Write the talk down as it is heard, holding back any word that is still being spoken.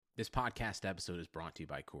This podcast episode is brought to you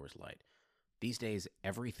by Coors Light. These days,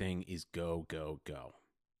 everything is go, go, go.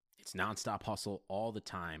 It's nonstop hustle all the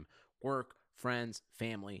time. Work, friends,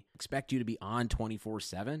 family expect you to be on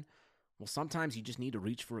 24/7. Well, sometimes you just need to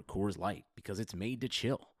reach for a Coors Light because it's made to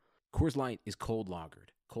chill. Coors Light is cold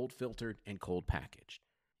lagered, cold filtered, and cold packaged.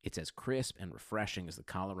 It's as crisp and refreshing as the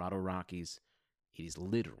Colorado Rockies. It is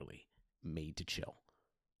literally made to chill.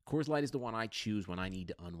 Coors Light is the one I choose when I need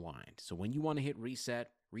to unwind. So when you want to hit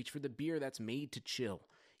reset, reach for the beer that's made to chill.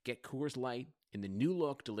 Get Coors Light in the new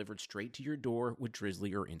look delivered straight to your door with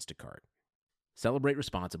Drizzly or Instacart. Celebrate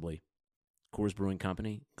responsibly. Coors Brewing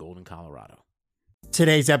Company, Golden, Colorado.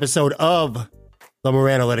 Today's episode of the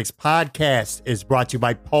Moran Analytics Podcast is brought to you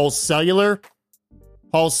by Pulse Cellular.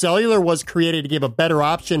 Pulse Cellular was created to give a better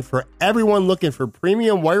option for everyone looking for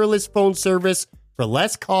premium wireless phone service for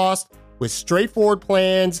less cost with straightforward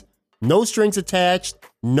plans, no strings attached,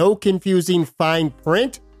 no confusing fine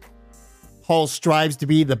print. Pulse strives to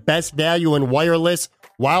be the best value in wireless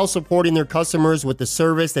while supporting their customers with the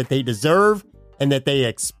service that they deserve and that they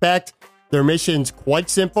expect. Their mission's quite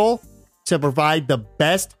simple: to provide the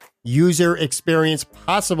best user experience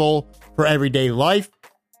possible for everyday life.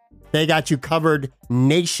 They got you covered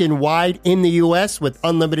nationwide in the U.S. with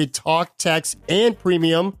unlimited talk, text, and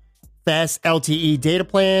premium fast LTE data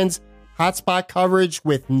plans, hotspot coverage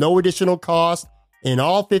with no additional cost in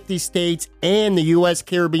all 50 states and the U.S.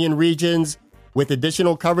 Caribbean regions, with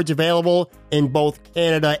additional coverage available in both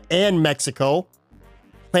Canada and Mexico.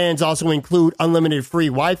 Plans also include unlimited free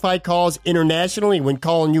Wi-Fi calls internationally when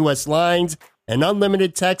calling U.S. lines and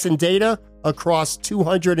unlimited text and data across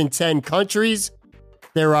 210 countries.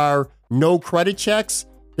 There are no credit checks.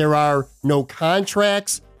 There are no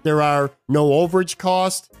contracts. There are no overage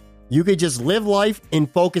costs. You could just live life and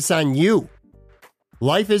focus on you.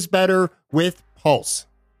 Life is better with Pulse.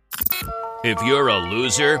 If you're a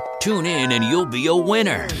loser, tune in and you'll be a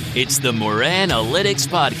winner. It's the Moran Analytics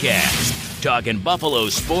Podcast, talking Buffalo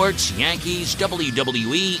sports, Yankees,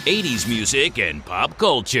 WWE, 80s music, and pop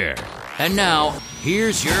culture. And now,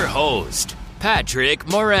 here's your host, Patrick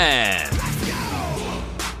Moran.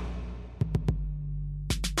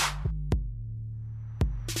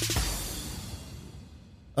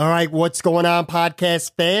 All right, what's going on,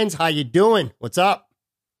 podcast fans? How you doing? What's up?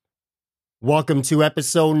 Welcome to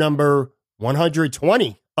episode number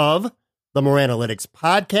 120 of the Moran Analytics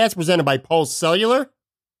Podcast, presented by Pulse Cellular.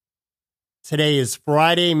 Today is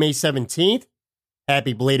Friday, May 17th.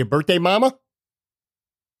 Happy belated birthday, Mama.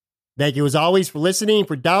 Thank you, as always, for listening,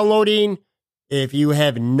 for downloading. If you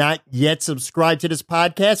have not yet subscribed to this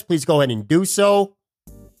podcast, please go ahead and do so.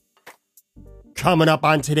 Coming up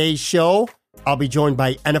on today's show, I'll be joined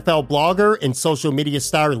by NFL blogger and social media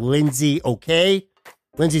star Lindsay O'Kay.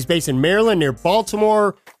 Lindsay's based in Maryland near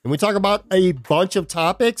Baltimore, and we talk about a bunch of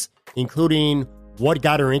topics, including what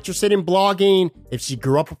got her interested in blogging, if she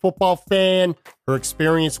grew up a football fan, her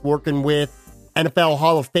experience working with NFL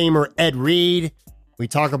Hall of Famer Ed Reed. We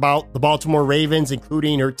talk about the Baltimore Ravens,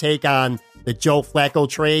 including her take on the Joe Flacco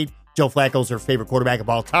trade. Joe Flacco's her favorite quarterback of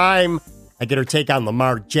all time. I get her take on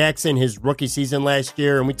Lamar Jackson, his rookie season last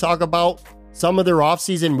year, and we talk about some of their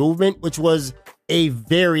offseason movement, which was a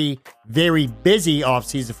very, very busy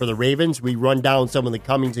offseason for the Ravens. We run down some of the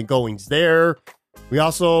comings and goings there. We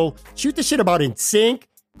also shoot the shit about NSYNC.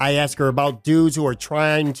 I ask her about dudes who are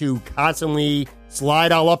trying to constantly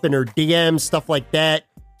slide all up in her DMs, stuff like that.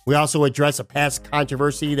 We also address a past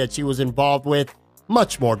controversy that she was involved with.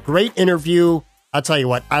 Much more. Great interview. I'll tell you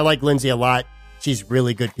what, I like Lindsay a lot. She's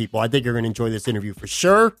really good people. I think you're going to enjoy this interview for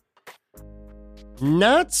sure.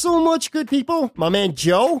 Not so much good people, my man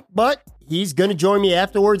Joe, but he's going to join me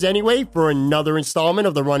afterwards anyway for another installment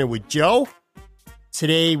of the Running with Joe.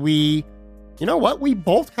 Today you know what? We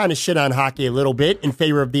both kind of shit on hockey a little bit in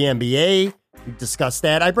favor of the NBA. We discussed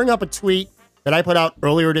that. I bring up a tweet that I put out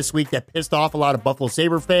earlier this week that pissed off a lot of Buffalo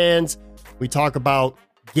Sabre fans. We talk about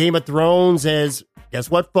Game of Thrones as, guess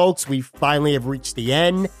what, folks? We finally have reached the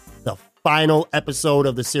end. The final episode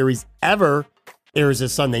of the series ever airs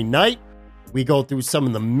this Sunday night. We go through some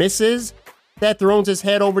of the misses that Thrones has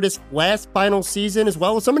had over this last final season, as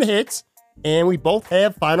well as some of the hits. And we both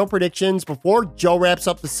have final predictions before Joe wraps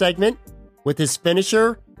up the segment with his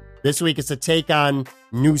finisher. This week it's a take on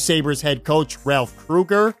new Sabres head coach Ralph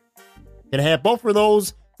Krueger. Gonna have both of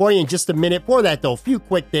those for you in just a minute. For that, though, a few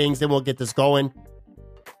quick things, then we'll get this going.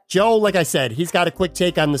 Joe, like I said, he's got a quick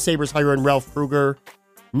take on the Sabres hiring Ralph Krueger.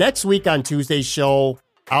 Next week on Tuesday's show,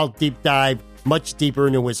 I'll deep dive much deeper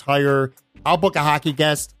into his hire. I'll book a hockey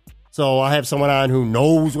guest, so I'll have someone on who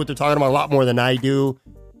knows what they're talking about a lot more than I do.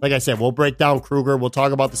 Like I said, we'll break down Krueger. We'll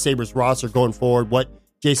talk about the Sabres roster going forward, what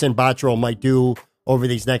Jason Botterill might do over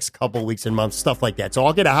these next couple weeks and months, stuff like that. So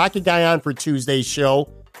I'll get a hockey guy on for Tuesday's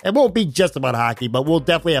show. It won't be just about hockey, but we'll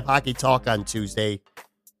definitely have hockey talk on Tuesday.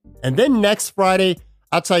 And then next Friday,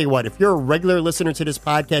 I'll tell you what, if you're a regular listener to this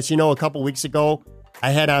podcast, you know a couple weeks ago,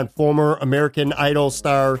 I had on former American Idol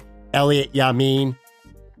star Elliot Yamin.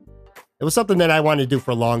 It was something that I wanted to do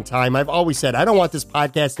for a long time. I've always said, I don't want this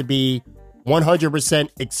podcast to be 100%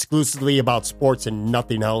 exclusively about sports and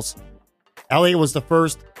nothing else. Elliot was the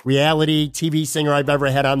first reality TV singer I've ever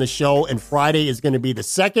had on the show, and Friday is going to be the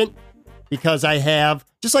second because I have,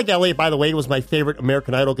 just like Elliot, by the way, was my favorite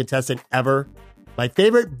American Idol contestant ever. My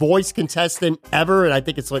favorite voice contestant ever, and I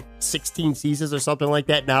think it's like 16 seasons or something like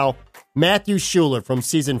that now, Matthew Schuler from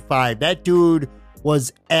season 5. That dude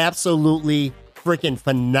was absolutely freaking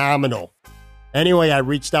phenomenal. Anyway, I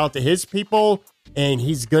reached out to his people, and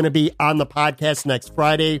he's going to be on the podcast next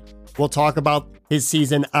Friday. We'll talk about his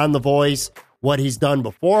season on The Voice, what he's done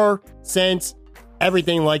before, since,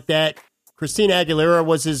 everything like that. Christina Aguilera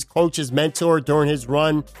was his coach, his mentor during his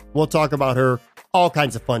run. We'll talk about her, all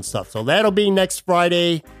kinds of fun stuff. So that'll be next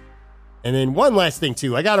Friday. And then one last thing,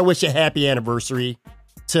 too. I got to wish a happy anniversary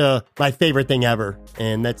to my favorite thing ever.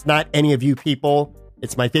 And that's not any of you people.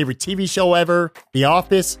 It's my favorite TV show ever, The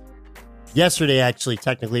Office. Yesterday, actually,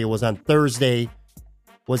 technically, it was on Thursday,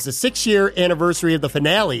 was the 6-year anniversary of the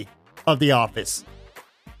finale of The Office.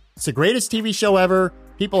 It's the greatest TV show ever.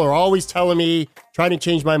 People are always telling me, trying to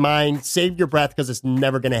change my mind, save your breath because it's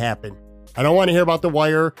never going to happen. I don't want to hear about The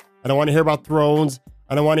Wire. I don't want to hear about Thrones.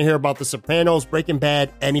 I don't want to hear about The Sopranos, Breaking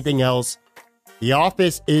Bad, anything else. The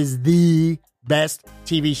Office is the best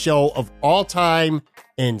TV show of all time.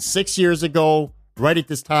 And 6 years ago, right at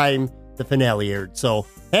this time, the finale aired. So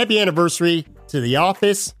happy anniversary to The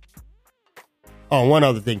Office. Oh, one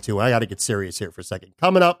other thing, too. I got to get serious here for a second.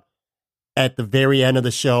 Coming up at the very end of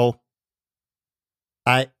the show,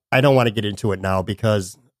 I don't want to get into it now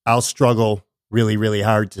because I'll struggle really, really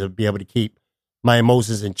hard to be able to keep my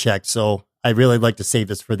emotions in check. So I really like to save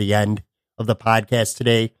this for the end of the podcast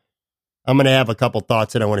today. I'm going to have a couple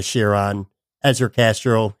thoughts that I want to share on Ezra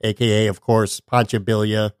Castro, a.k.a., of course,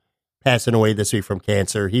 Ponchabilia, passing away this week from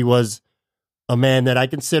cancer. He was a man that I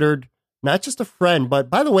considered not just a friend, but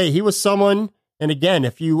by the way, he was someone, and again,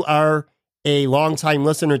 if you are a longtime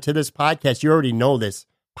listener to this podcast, you already know this.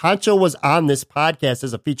 Poncho was on this podcast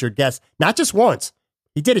as a featured guest, not just once.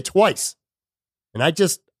 He did it twice. And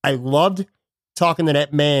I loved talking to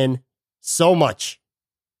that man so much.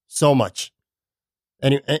 So much.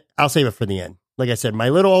 And I'll save it for the end. Like I said, my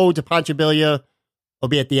little ode to Ponchabilia will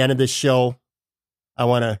be at the end of this show. I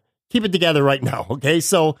want to keep it together right now, okay?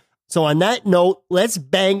 So on that note, let's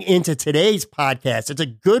bang into today's podcast. It's a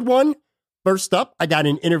good one. First up, I got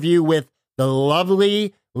an interview with the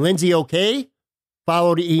lovely Lindsay O'Kay,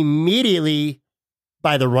 followed immediately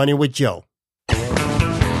by the Running with Joe.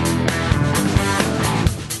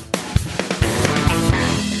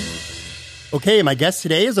 Okay, my guest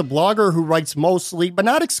today is a blogger who writes mostly, but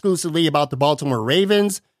not exclusively, about the Baltimore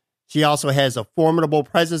Ravens. She also has a formidable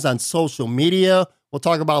presence on social media. We'll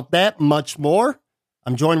talk about that much more.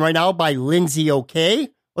 I'm joined right now by Lindsay O'Kay.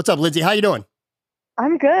 What's up, Lindsay? How you doing?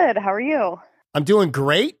 I'm good. How are you? I'm doing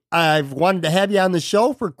great. I've wanted to have you on the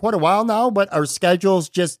show for quite a while now, but our schedules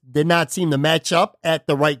just did not seem to match up at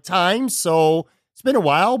the right time. So it's been a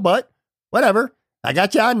while, but whatever. I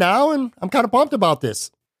got you on now, and I'm kind of pumped about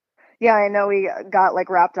this. Yeah, I know we got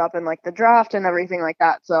wrapped up in the draft and everything like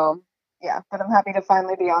that. So yeah, but I'm happy to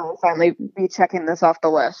finally be on and finally be checking this off the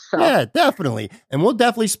list. So. Yeah, definitely. And we'll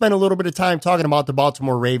definitely spend a little bit of time talking about the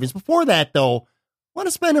Baltimore Ravens. Before that, though, I want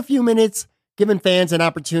to spend a few minutes giving fans an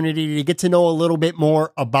opportunity to get to know a little bit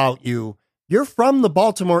more about you. You're from the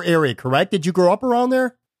Baltimore area, correct? Did you grow up around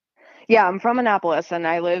there? Yeah, I'm from Annapolis, and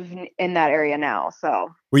I live in that area now. So.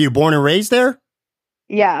 Were you born and raised there?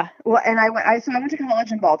 Yeah. Well, and I went to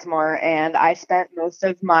college in Baltimore, and I spent most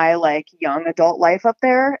of my young adult life up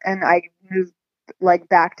there, and I moved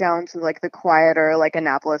back down to the quieter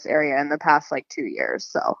Annapolis area in the past 2 years.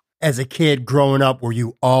 So. As a kid growing up, were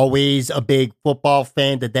you always a big football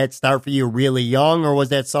fan? Did that start for you really young, or was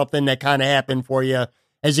that something that kind of happened for you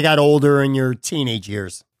as you got older in your teenage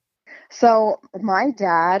years? So my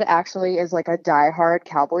dad actually is a diehard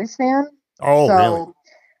Cowboys fan. Oh, really?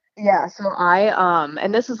 Yeah, so I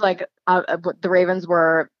and this is the Ravens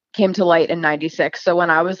came to light in '96. So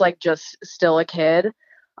when I was just still a kid,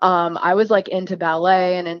 I was into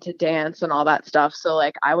ballet and into dance and all that stuff. So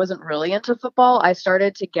I wasn't really into football. I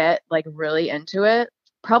started to get really into it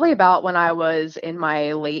probably about when I was in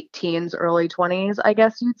my late teens, early 20s, I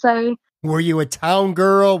guess you'd say. Were you a town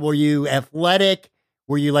girl? Were you athletic?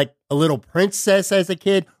 Were you a little princess as a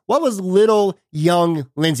kid? What was little young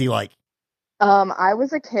Lindsay like? I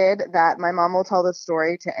was a kid that my mom will tell this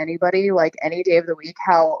story to anybody, like any day of the week,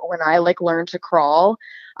 how when I like learned to crawl,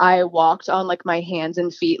 I walked on like my hands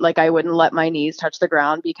and feet, like I wouldn't let my knees touch the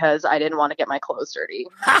ground because I didn't want to get my clothes dirty.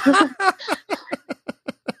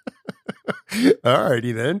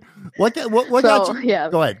 Alrighty then. What So, got you? yeah.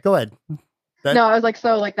 Go ahead. No, I was like,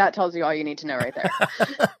 so like that tells you all you need to know right there.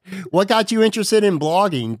 What got you interested in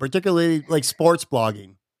blogging, particularly like sports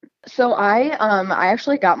blogging? So I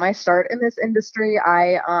actually got my start in this industry.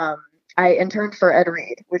 I interned for Ed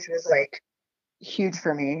Reed, which was like huge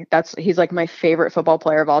for me. He's like my favorite football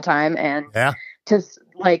player of all time, and Yeah.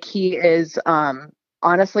 he is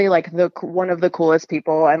honestly like one of the coolest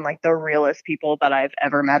people and like the realest people that I've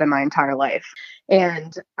ever met in my entire life.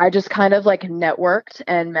 And I just kind of like networked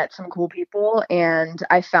and met some cool people, and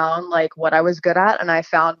I found like what I was good at, and I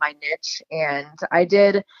found my niche, and I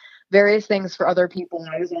did various things for other people.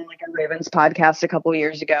 I was on like a Ravens podcast a couple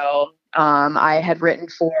years ago. I had written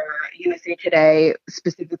for USA Today,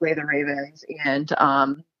 specifically the Ravens, and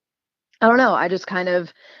I don't know.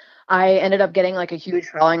 I ended up getting like a huge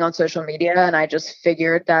following on social media, and I just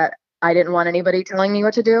figured that I didn't want anybody telling me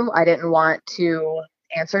what to do. I didn't want to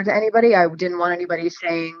answer to anybody. I didn't want anybody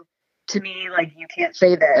saying to me, like, you can't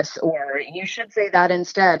say this or you should say that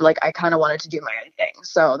instead. Like, I kind of wanted to do my own thing.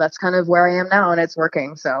 So that's kind of where I am now, and it's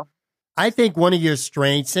working. So I think one of your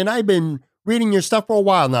strengths, and I've been reading your stuff for a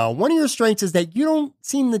while now, one of your strengths is that you don't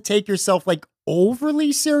seem to take yourself like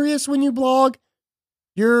overly serious when you blog.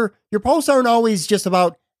 Your posts aren't always just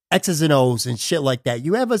about X's and O's and shit like that.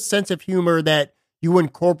 You have a sense of humor that you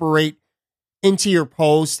incorporate into your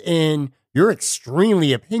post, and you're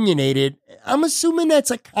extremely opinionated. I'm assuming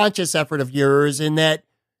that's a conscious effort of yours, and that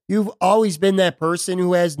you've always been that person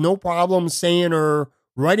who has no problem saying or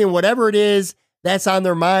writing whatever it is that's on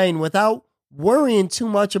their mind without worrying too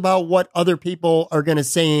much about what other people are going to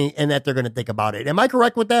say and that they're going to think about it. Am I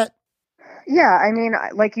correct with that? yeah, I mean,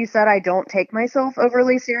 like you said, I don't take myself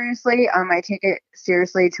overly seriously. I take it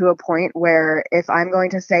seriously to a point where if I'm going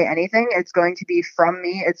to say anything, it's going to be from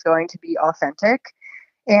me. It's going to be authentic.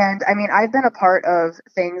 And I mean, I've been a part of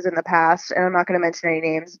things in the past, and I'm not going to mention any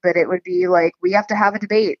names, but it would be like, we have to have a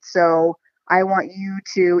debate. So I want you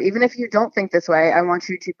to, even if you don't think this way, I want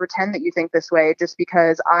you to pretend that you think this way just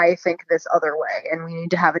because I think this other way, and we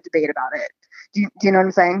need to have a debate about it. Do you know what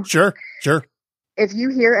I'm saying? Sure. If you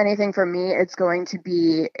hear anything from me, it's going to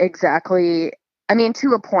be exactly, I mean,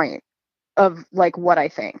 to a point of like what I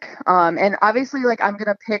think. And obviously, like, I'm going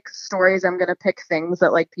to pick stories. I'm going to pick things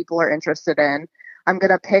that like people are interested in. I'm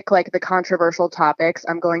going to pick like the controversial topics.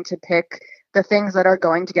 I'm going to pick the things that are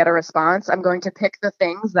going to get a response. I'm going to pick the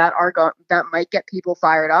things that that might get people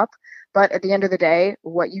fired up. But at the end of the day,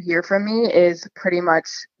 what you hear from me is pretty much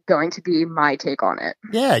going to be my take on it.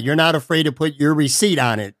 Yeah, you're not afraid to put your receipt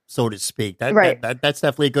on it, so to speak. Right. That's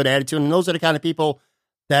definitely a good attitude. And those are the kind of people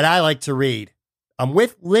that I like to read. I'm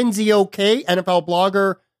with Lindsay OK, NFL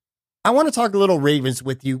blogger. I want to talk a little Ravens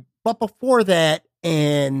with you. But before that,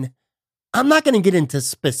 and I'm not going to get into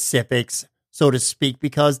specifics, so to speak,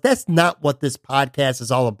 because that's not what this podcast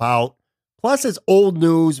is all about. Plus, it's old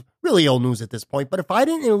news, really old news at this point. But if I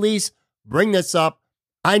didn't at least bring this up,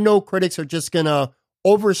 I know critics are just going to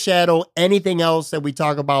overshadow anything else that we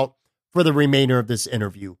talk about for the remainder of this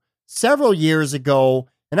interview. Several years ago,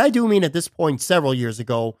 and I do mean at this point several years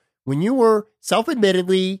ago, when you were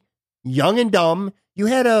self-admittedly young and dumb, you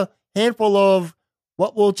had a handful of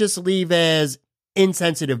what we'll just leave as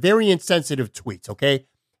very insensitive tweets, okay?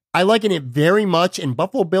 I liken it very much, and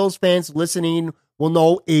Buffalo Bills fans listening will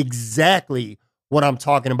know exactly what I'm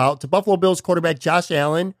talking about. To Buffalo Bills quarterback Josh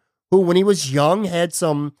Allen, who when he was young had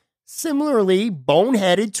some similarly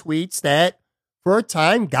boneheaded tweets that for a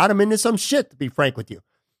time got him into some shit, to be frank with you.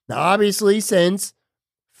 Now, obviously, since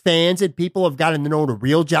fans and people have gotten to know the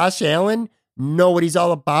real Josh Allen, know what he's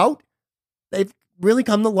all about, they've really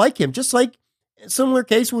come to like him. Just like a similar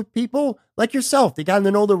case with people like yourself. They gotten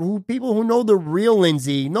to know people who know the real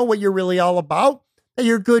Lindsay, know what you're really all about, that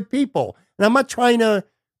you're good people. And I'm not trying to,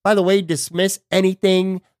 by the way, dismiss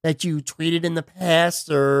anything that you tweeted in the past,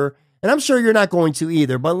 and I'm sure you're not going to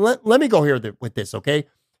either, but let me go here with this, okay?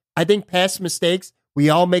 I think past mistakes, we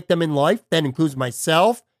all make them in life. That includes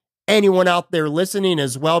myself, anyone out there listening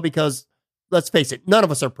as well, because let's face it, none of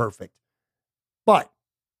us are perfect. But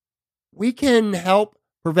we can help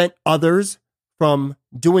prevent others from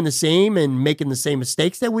doing the same and making the same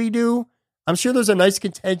mistakes that we do. I'm sure there's a nice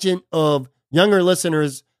contingent of younger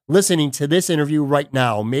listeners listening to this interview right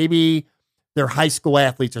now. Maybe they're high school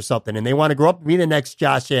athletes or something, and they want to grow up and be the next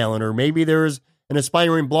Josh Allen. Or maybe there's an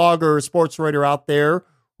aspiring blogger or sports writer out there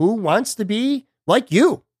who wants to be like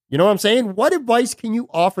you. You know what I'm saying? What advice can you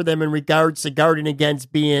offer them in regards to guarding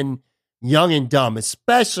against being young and dumb,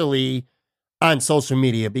 especially on social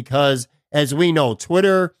media? Because as we know,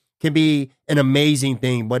 Twitter can be an amazing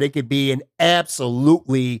thing, but it could be an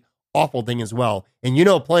absolutely awful thing as well. And you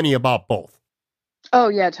know plenty about both. Oh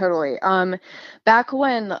yeah, totally. Back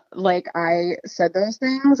when like I said those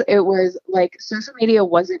things, it was like social media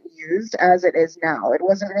wasn't used as it is now. It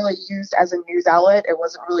wasn't really used as a news outlet. It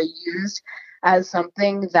wasn't really used as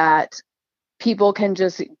something that people can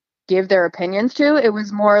just give their opinions to. It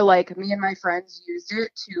was more like me and my friends used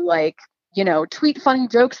it to like, tweet funny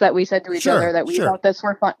jokes that we said to each other that we thought this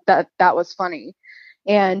were fun, that was funny.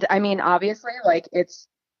 And I mean, obviously, like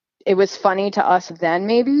it was funny to us then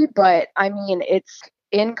maybe, but I mean, it's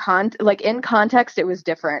in context, it was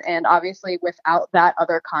different. And obviously without that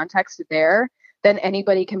other context there, then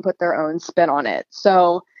anybody can put their own spin on it.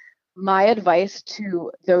 So my advice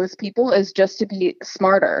to those people is just to be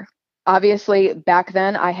smarter. Obviously back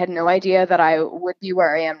then I had no idea that I would be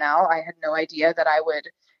where I am now. I had no idea that I would,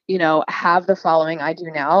 have the following I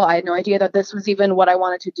do now. I had no idea that this was even what I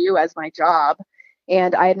wanted to do as my job.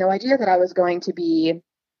 And I had no idea that I was going to be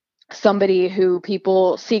somebody who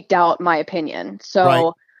people seeked out my opinion. So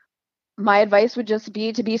right. My advice would just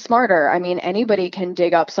be to be smarter. I mean, anybody can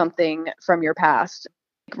dig up something from your past,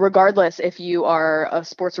 regardless if you are a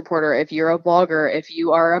sports reporter, if you're a blogger, if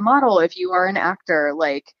you are a model, if you are an actor,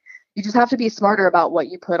 like you just have to be smarter about what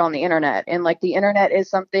you put on the internet. And like the internet is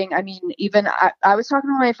something, I mean, even I was talking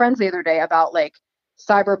to my friends the other day about like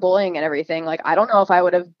cyberbullying and everything. Like, I don't know if I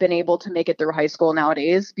would have been able to make it through high school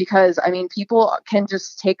nowadays because, I mean, people can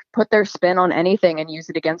just put their spin on anything and use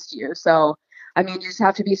it against you. So, I mean, you just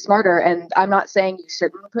have to be smarter. And I'm not saying you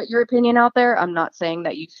shouldn't put your opinion out there. I'm not saying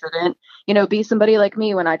that you shouldn't, be somebody like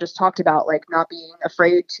me when I just talked about like not being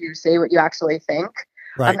afraid to say what you actually think.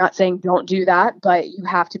 Right. I'm not saying don't do that, but you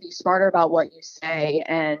have to be smarter about what you say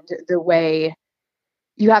and the way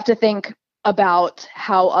you have to think about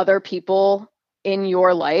how other people in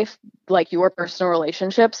your life, like your personal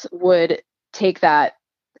relationships, would take that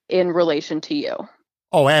in relation to you.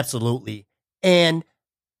 Oh, absolutely. And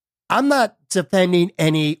I'm not defending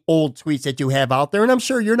any old tweets that you have out there, and I'm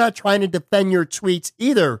sure you're not trying to defend your tweets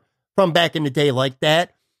either from back in the day like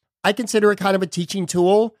that. I consider it kind of a teaching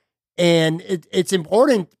tool, and it's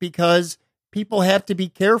important because people have to be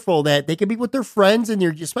careful that they can be with their friends, and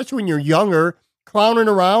especially when you're younger, clowning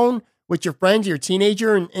around with your friends, your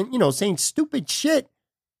teenager, and saying stupid shit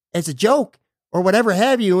as a joke or whatever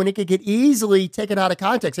have you, and it could get easily taken out of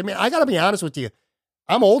context. I mean, I got to be honest with you.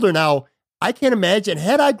 I'm older now. I can't imagine,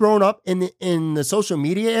 had I grown up in the social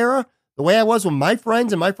media era, the way I was with my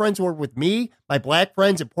friends, and my friends were with me, my black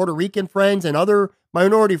friends and Puerto Rican friends and other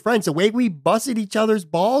minority friends, the way we busted each other's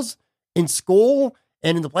balls in school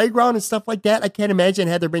and in the playground and stuff like that, I can't imagine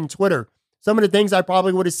had there been Twitter. Some of the things I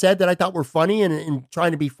probably would have said that I thought were funny and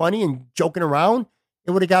trying to be funny and joking around,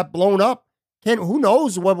 it would have got blown up. Who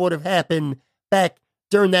knows what would have happened back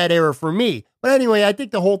during that era for me. But anyway, I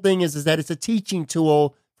think the whole thing is that it's a teaching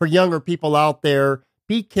tool for younger people out there.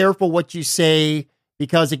 Be careful what you say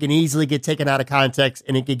because it can easily get taken out of context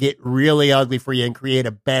and it can get really ugly for you and create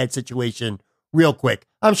a bad situation real quick.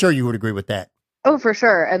 I'm sure you would agree with that. Oh, for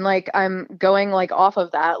sure. And like, I'm going like off of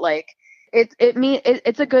that, like it's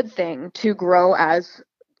a good thing to grow as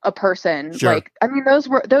a person. Sure. Like, I mean, those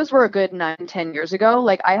were a good 9-10 years ago.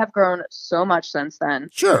 Like, I have grown so much since then.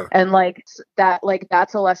 Sure. And like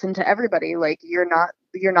that's a lesson to everybody. Like, you're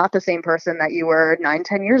not the same person that you were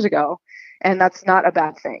 9-10 years ago. And that's not a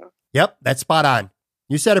bad thing. Yep. That's spot on.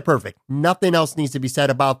 You said it perfect. Nothing else needs to be said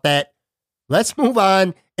about that. Let's move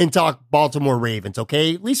on and talk Baltimore Ravens.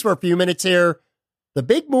 Okay. At least for a few minutes here. The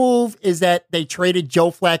big move is that they traded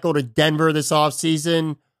Joe Flacco to Denver this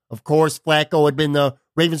offseason. Of course, Flacco had been the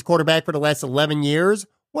Ravens quarterback for the last 11 years,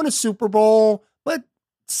 won a Super Bowl, but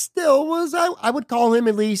still was, I would call him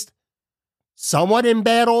at least somewhat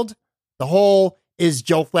embattled. The whole is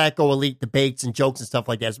Joe Flacco elite debates and jokes and stuff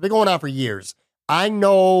like that. It's been going on for years. I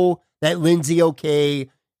know that Lindsay OK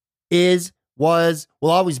will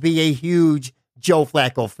always be a huge Joe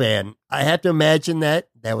Flacco fan. I have to imagine that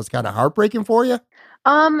was kind of heartbreaking for you.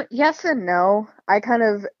 Yes and no. I kind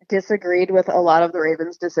of disagreed with a lot of the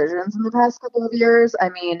Ravens' decisions in the past couple of years. I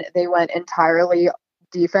mean, they went entirely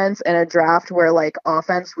defense in a draft where like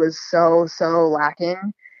offense was so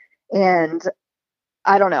lacking. And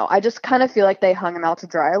I don't know. I just kind of feel like they hung him out to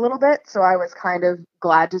dry a little bit. So I was kind of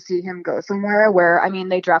glad to see him go somewhere where, I mean,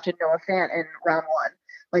 they drafted Noah Fant in round 1.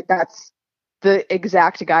 Like, that's the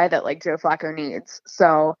exact guy that like Joe Flacco needs.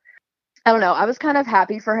 So I don't know. I was kind of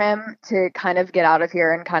happy for him to kind of get out of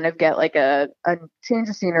here and kind of get like a change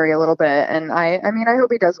of scenery a little bit. And I mean, I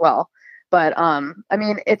hope he does well. But I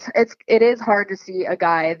mean, it is hard to see a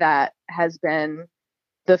guy that has been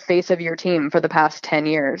the face of your team for the past 10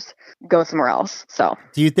 years go somewhere else. So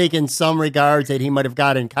do you think in some regards that he might have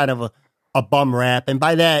gotten kind of a bum rap? And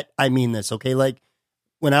by that, I mean this, okay? Like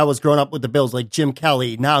when I was growing up with the Bills, like Jim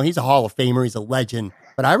Kelly, now he's a Hall of Famer. He's a legend.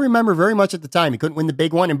 But I remember very much at the time, he couldn't win the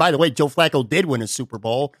big one. And by the way, Joe Flacco did win a Super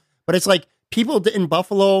Bowl. But it's like people in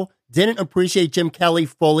Buffalo didn't appreciate Jim Kelly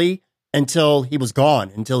fully until he was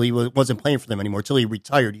gone, until he wasn't playing for them anymore, until he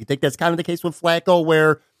retired. Do you think that's kind of the case with Flacco,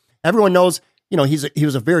 where everyone knows, you know, he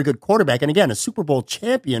was a very good quarterback, and again, a Super Bowl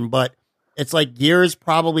champion, but it's like years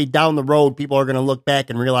probably down the road, people are going to look back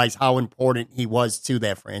and realize how important he was to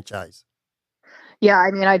that franchise. yeah,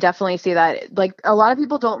 I mean, I definitely see that. Like a lot of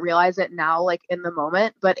people don't realize it now, like in the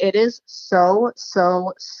moment, but it is so,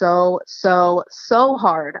 so, so, so, so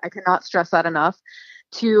hard. I cannot stress that enough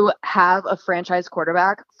to have a franchise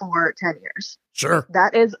quarterback for 10 years. Sure.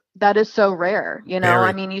 That is so rare. You know, Very.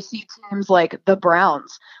 I mean, you see teams like the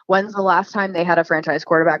Browns. When's the last time they had a franchise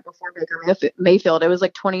quarterback before Baker Mayfield? It was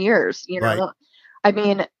like 20 years, you know? Right. I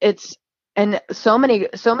mean, and so many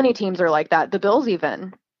teams are like that. The Bills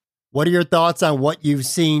even. What are your thoughts on what you've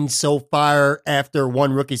seen so far after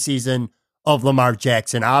one rookie season of Lamar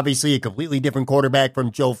Jackson? Obviously, a completely different quarterback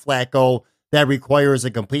from Joe Flacco that requires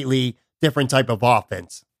a completely different type of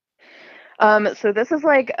offense. So this is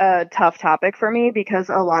like a tough topic for me because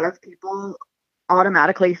a lot of people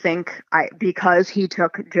automatically think because he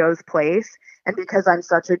took Joe's place and because I'm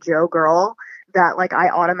such a Joe girl that like I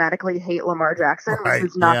automatically hate Lamar Jackson, Right,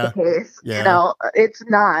 which is not the case. yeah. You know, it's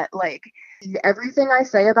not. Like everything I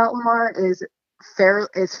say about Lamar is fair,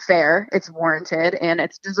 it's warranted, and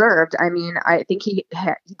it's deserved. I mean, I think he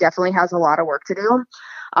definitely has a lot of work to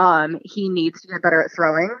do. He needs to get better at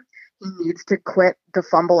throwing. He needs to quit the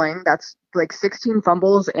fumbling. That's like 16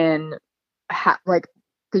 fumbles in like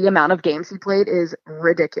the amount of games he played is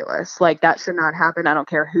ridiculous. Like that should not happen. I don't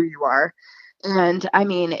care who you are. And I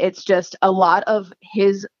mean, it's just a lot of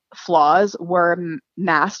his flaws were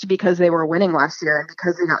masked because they were winning last year and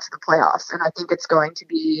because they got to the playoffs. And I think it's going to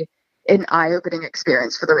be an eye-opening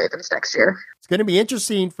experience for the Ravens next year. It's going to be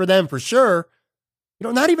interesting for them for sure. You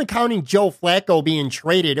know, not even counting Joe Flacco being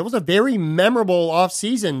traded, it was a very memorable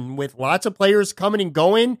offseason with lots of players coming and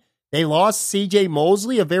going. They lost C.J.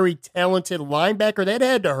 Mosley, a very talented linebacker. That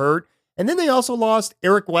had to hurt. And then they also lost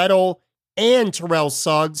Eric Weddle and Terrell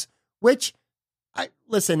Suggs, which, I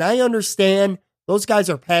understand those guys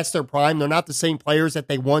are past their prime. They're not the same players that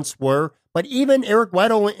they once were. But even Eric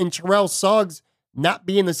Weddle and Terrell Suggs not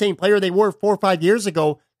being the same player they were 4 or 5 years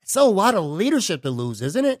ago, it's still a lot of leadership to lose,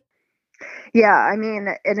 isn't it? Yeah, I mean,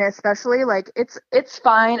 and especially like it's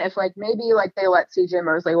fine if like maybe like they let CJ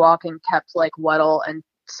Mosley walk and kept like Weddle and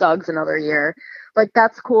Suggs another year. Like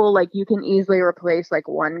that's cool. Like you can easily replace like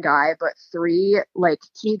one guy, but 3 like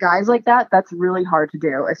key guys like that's really hard to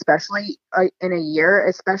do, especially in a year,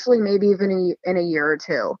 especially maybe even in a year or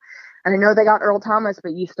two. And I know they got Earl Thomas,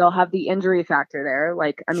 but you still have the injury factor there.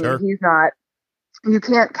 Like, I mean, Sure. he's not. You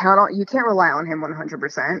can't rely on him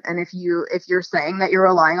 100%. And if you're saying that you're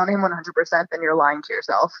relying on him 100%, then you're lying to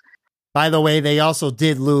yourself. By the way, they also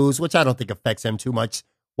did lose, which I don't think affects them too much,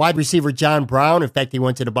 wide receiver John Brown. In fact, he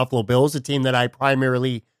went to the Buffalo Bills, a team that I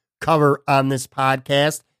primarily cover on this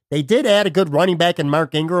podcast. They did add a good running back in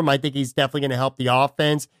Mark Ingram. I think he's definitely going to help the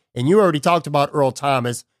offense. And you already talked about Earl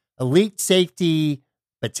Thomas, elite safety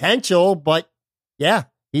potential, but yeah,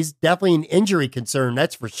 he's definitely an injury concern,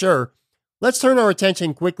 that's for sure. Let's turn our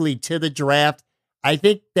attention quickly to the draft. I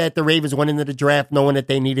think that the Ravens went into the draft knowing that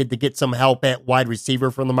they needed to get some help at wide receiver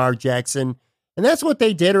from Lamar Jackson. And that's what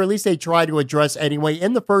they did, or at least they tried to address anyway.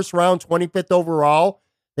 In the first round, 25th overall,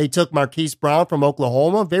 they took Marquise Brown from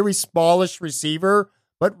Oklahoma, very smallish receiver,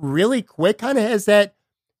 but really quick, kind of has that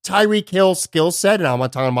Tyreek Hill skill set. And I'm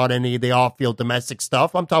not talking about any of the off-field domestic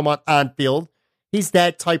stuff. I'm talking about on-field. He's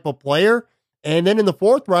that type of player. And then in the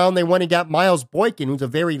 4th round, they went and got Miles Boykin, who's a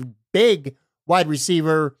very big wide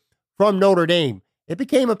receiver from Notre Dame. It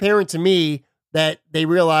became apparent to me that they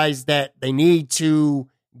realized that they need to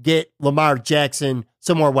get Lamar Jackson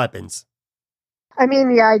some more weapons. I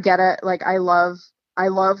mean, yeah, I get it. Like, I love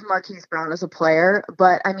Marquise Brown as a player,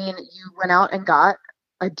 but I mean, you went out and got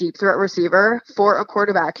a deep threat receiver for a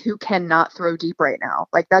quarterback who cannot throw deep right now.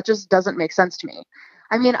 Like, that just doesn't make sense to me.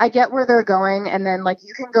 I mean, I get where they're going, and then like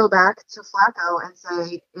you can go back to Flacco and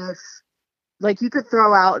say if like you could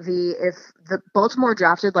throw out if the Baltimore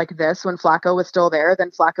drafted like this when Flacco was still there,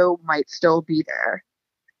 then Flacco might still be there.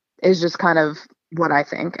 Is just kind of what I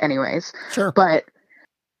think anyways. Sure. But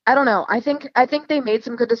I don't know. I think they made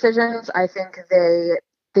some good decisions. I think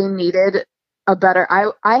they needed a better.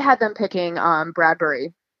 I had them picking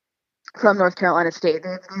Bradbury from North Carolina State.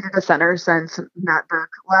 They've needed a center since Matt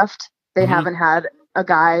Burke left. They haven't had a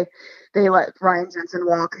guy. They let Ryan Jensen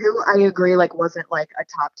walk, who I agree like wasn't like a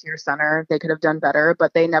top tier center. They could have done better,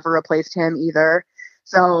 but they never replaced him either.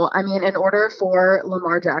 So, I mean, in order for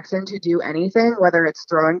Lamar Jackson to do anything, whether it's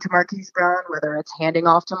throwing to Marquise Brown, whether it's handing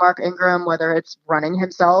off to Mark Ingram, whether it's running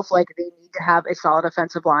himself, like they need to have a solid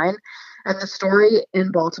offensive line. And the story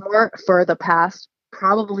in Baltimore for the past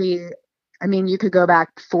probably, I mean, you could go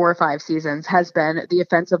back 4 or 5 seasons, has been the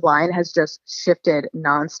offensive line has just shifted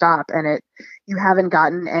nonstop, and you haven't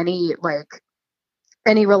gotten any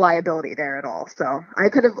reliability there at all. So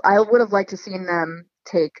I would have liked to seen them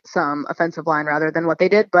take some offensive line rather than what they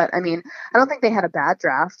did. But I mean, I don't think they had a bad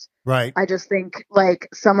draft. Right. I just think like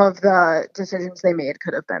some of the decisions they made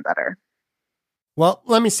could have been better. Well,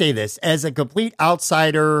 let me say this. As a complete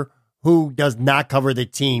outsider who does not cover the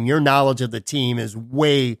team, your knowledge of the team is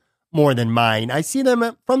way more than mine. I see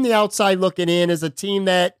them from the outside looking in as a team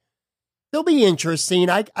that they'll be interesting.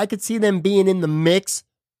 I could see them being in the mix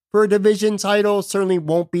for a division title. Certainly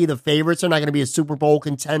won't be the favorites. They're not going to be a Super Bowl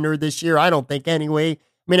contender this year, I don't think anyway. I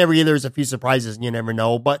mean, every year there's a few surprises and you never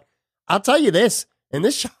know. But I'll tell you this, and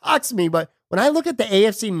this shocks me, but when I look at the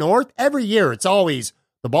AFC North, every year it's always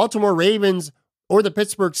the Baltimore Ravens or the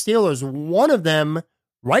Pittsburgh Steelers. One of them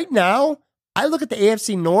right now, I look at the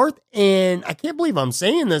AFC North, and I can't believe I'm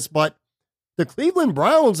saying this, but the Cleveland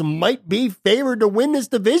Browns might be favored to win this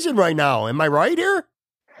division right now. Am I right here?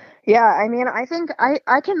 Yeah, I mean, I think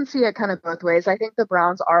I can see it kind of both ways. I think the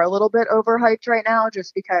Browns are a little bit overhyped right now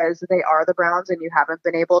just because they are the Browns and you haven't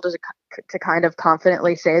been able to kind of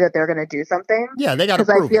confidently say that they're going to do something. Yeah, they got to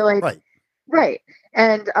prove I feel it. like, right.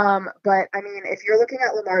 And, but I mean, if you're looking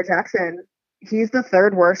at Lamar Jackson, he's the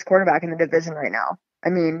third worst quarterback in the division right now. I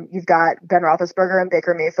mean, you've got Ben Roethlisberger and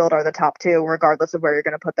Baker Mayfield are the top two, regardless of where you're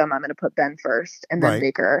going to put them. I'm going to put Ben first and then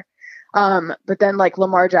Baker. But then like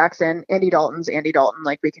Lamar Jackson, Andy Dalton's Andy Dalton,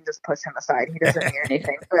 like we can just push him aside. He doesn't mean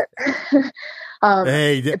anything. But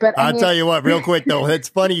hey, but I'll tell you what, real quick though, it's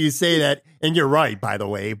funny you say that, and you're right, by the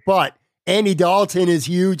way. But Andy Dalton is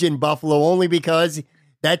huge in Buffalo only because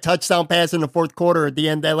that touchdown pass in the fourth quarter at the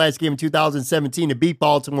end of that last game in 2017 to beat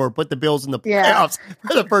Baltimore, put the Bills in the playoffs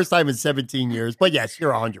for the first time in 17 years. But yes,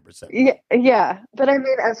 you're 100%. Yeah. But I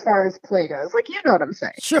mean, as far as play goes, like, you know what I'm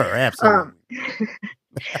saying. Sure, absolutely.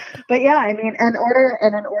 But yeah, I mean, in order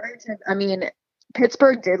to, I mean,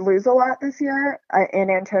 Pittsburgh did lose a lot this year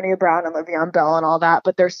in Antonio Brown and Le'Veon Bell and all that,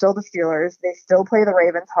 but they're still the Steelers. They still play the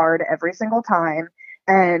Ravens hard every single time.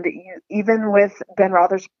 And even with Ben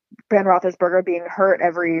Roethlisberger being hurt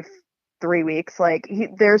every 3 weeks, like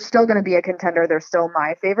they're still going to be a contender. They're still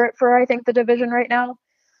my favorite for, I think, the division right now.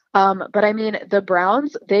 But I mean, the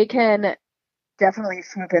Browns, they can definitely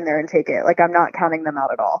swoop in there and take it. Like, I'm not counting them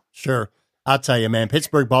out at all. Sure. I'll tell you, man,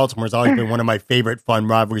 Pittsburgh-Baltimore's always been one of my favorite fun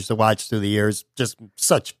rivalries to watch through the years. Just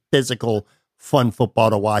such physical, fun football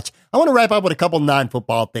to watch. I want to wrap up with a couple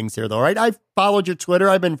non-football things here, though, right? I've followed your Twitter.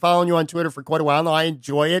 I've been following you on Twitter for quite a while now. I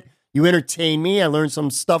enjoy it. You entertain me. I learned some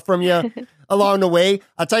stuff from you along the way.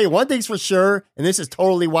 I'll tell you one thing's for sure, and this is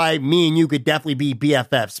totally why me and you could definitely be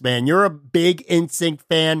BFFs, man. You're a big NSYNC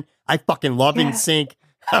fan. I fucking love NSYNC.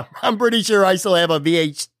 I'm pretty sure I still have a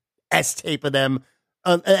VHS tape of them.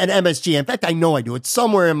 At MSG. In fact, I know I do. It's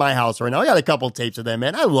somewhere in my house right now. I got a couple tapes of them,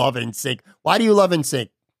 man. I love NSYNC. Why do you love NSYNC?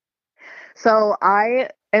 So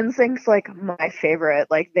NSYNC's like my favorite.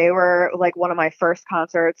 Like, they were like one of my first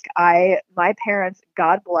concerts. My parents,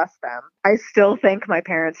 God bless them, I still thank my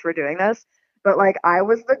parents for doing this. But like, I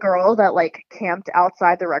was the girl that like camped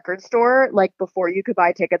outside the record store, like before you could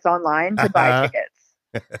buy tickets online to buy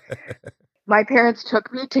tickets. My parents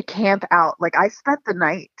took me to camp out. Like, I spent the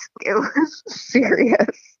night. It was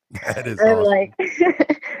serious. That is awesome. Like,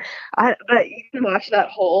 but you can watch that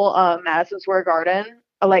whole Madison Square Garden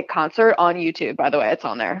like concert on YouTube. By the way, it's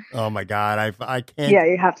on there. Oh my God, I can't. Yeah,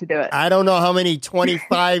 you have to do it. I don't know how many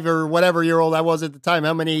 25 or whatever year old I was at the time.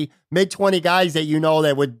 How many mid-20 guys that you know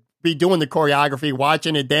that would be doing the choreography,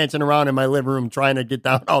 watching it, dancing around in my living room, trying to get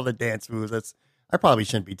down all the dance moves. I probably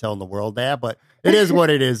shouldn't be telling the world that, but it is what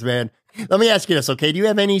it is, man. Let me ask you this, okay? Do you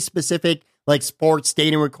have any specific like sports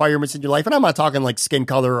dating requirements in your life? And I'm not talking like skin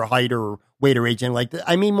color or height or weight or age. Like,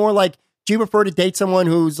 I mean more like, do you prefer to date someone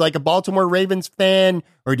who's like a Baltimore Ravens fan,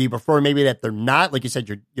 or do you prefer maybe that they're not? Like you said,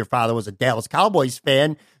 your father was a Dallas Cowboys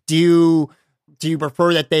fan. Do you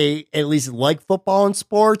prefer that they at least like football and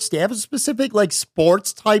sports? Do you have a specific like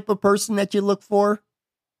sports type of person that you look for?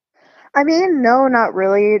 I mean, no, not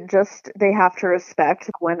really. Just they have to respect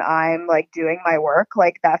when I'm like doing my work.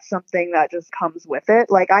 Like that's something that just comes with it.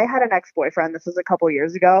 Like I had an ex-boyfriend, this was a couple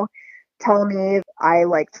years ago, tell me I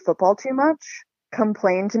liked football too much,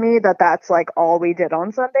 complain to me that that's like all we did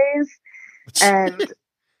on Sundays. And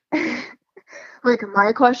like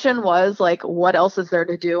my question was like, what else is there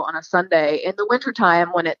to do on a Sunday in the wintertime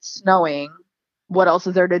when it's snowing? What else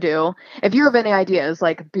is there to do? If you have any ideas,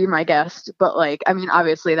 like be my guest. But like, I mean,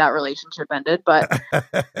 obviously that relationship ended, but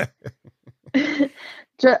I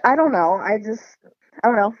don't know. I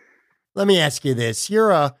don't know. Let me ask you this.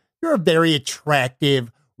 You're a very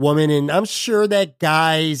attractive woman, and I'm sure that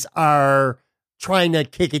guys are trying to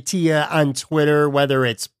kick it to you on Twitter, whether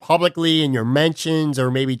it's publicly in your mentions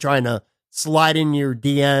or maybe trying to slide in your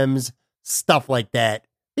DMs, stuff like that.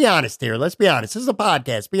 Be honest here. Let's be honest. This is a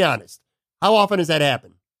podcast. Be honest. How often does that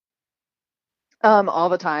happen? All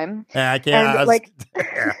the time. I can't. And,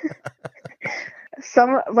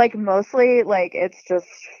 like, mostly, like, it's just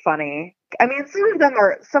funny. I mean,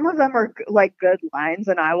 some of them are like good lines,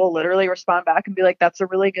 and I will literally respond back and be like, "That's a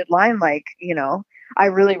really good line." Like, you know, I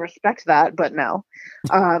really respect that, but no,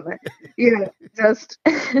 just.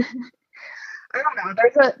 I don't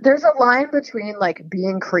know. There's a line between like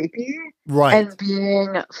being creepy and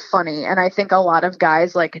being funny, and I think a lot of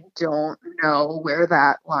guys like don't know where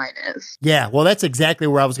that line is. Yeah, well, that's exactly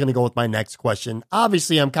where I was going to go with my next question.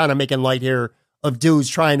 Obviously, I'm kind of making light here of dudes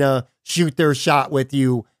trying to shoot their shot with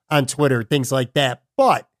you on Twitter, things like that.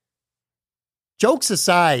 But jokes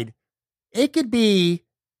aside, it could be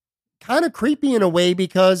kind of creepy in a way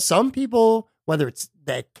because some people, whether it's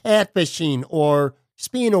that catfishing or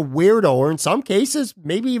just being a weirdo, or in some cases,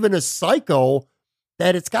 maybe even a psycho,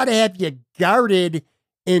 that it's got to have you guarded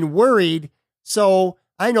and worried. So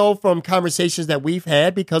I know from conversations that we've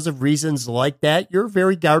had, because of reasons like that, you're a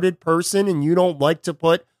very guarded person and you don't like to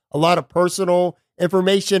put a lot of personal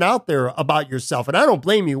information out there about yourself. And I don't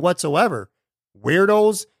blame you whatsoever.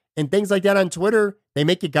 Weirdos and things like that on Twitter, they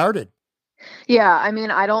make you guarded. Yeah, I mean,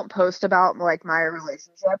 I don't post about like my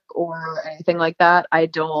relationship or anything like that. I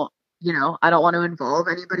don't want to involve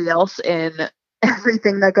anybody else in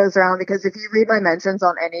everything that goes around, because if you read my mentions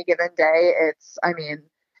on any given day,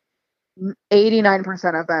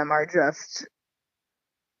 89% of them are just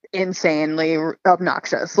insanely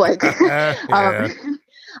obnoxious. Like,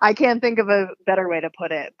 I can't think of a better way to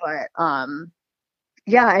put it, but,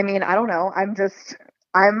 yeah, I mean, I don't know.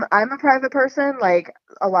 I'm a private person. Like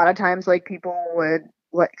a lot of times, like people would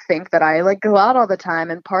like think that I like go out all the time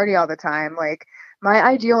and party all the time. Like, my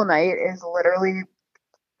ideal night is literally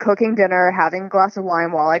cooking dinner, having a glass of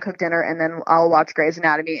wine while I cook dinner, and then I'll watch Grey's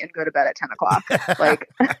Anatomy and go to bed at 10 o'clock. Like,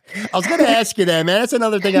 I was going to ask you that, man. That's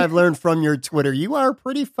another thing I've learned from your Twitter. You are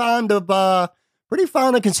pretty fond of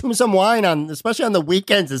consuming some wine especially on the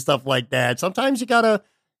weekends and stuff like that. Sometimes you got to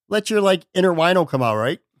let your like inner wino come out,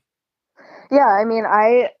 right? Yeah. I mean,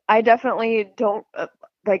 I definitely don't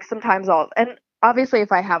like sometimes and obviously,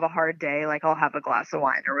 if I have a hard day, like I'll have a glass of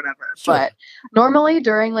wine or whatever. Sure. But normally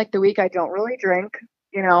during like the week, I don't really drink.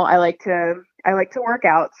 You know, I like to work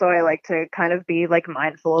out, so I like to kind of be like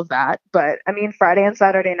mindful of that. But I mean, Friday and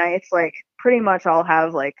Saturday nights, like pretty much I'll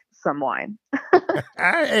have like some wine.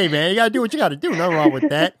 Hey man, you gotta do what you gotta do. Nothing wrong with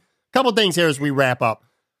that. Couple things here as we wrap up.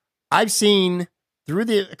 I've seen through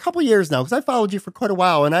a couple years now, because I followed you for quite a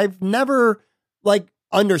while, and I've never like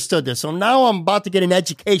understood this. So now I'm about to get an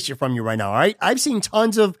education from you right now, all right? I've seen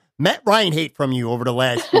tons of Matt Ryan hate from you over the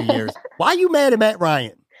last few years. Why are you mad at Matt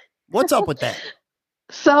Ryan? What's up with that?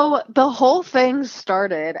 So the whole thing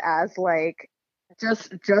started as like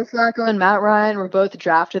just Joe Flacco and Matt Ryan were both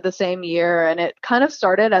drafted the same year, and it kind of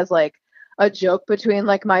started as like a joke between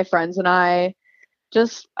like my friends and I.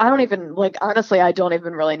 I don't even like, honestly, I don't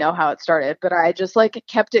even really know how it started, but I just like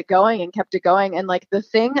kept it going and kept it going. And like the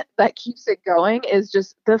thing that keeps it going is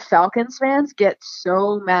just the Falcons fans get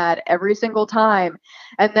so mad every single time.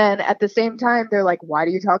 And then at the same time, they're like, why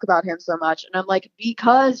do you talk about him so much? And I'm like,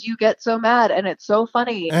 because you get so mad and it's so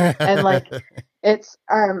funny. And like, it's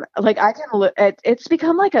like it's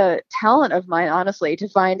become like a talent of mine, honestly, to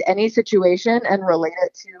find any situation and relate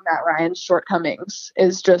it to Matt Ryan's shortcomings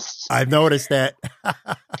is just. I've noticed that.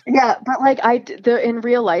 Yeah, but like in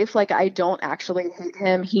real life, like I don't actually hate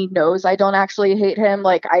him. He knows I don't actually hate him.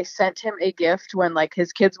 Like I sent him a gift when like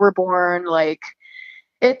his kids were born. Like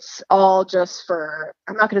it's all just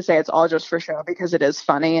I'm not going to say it's all just for show, because it is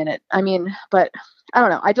funny but I don't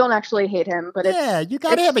know. I don't actually hate him, but you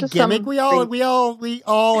got to have a gimmick. We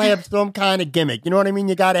all have some kind of gimmick. You know what I mean?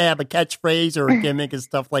 You got to have a catchphrase or a gimmick and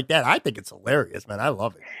stuff like that. I think it's hilarious, man. I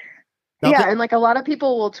love it. Yeah, and like a lot of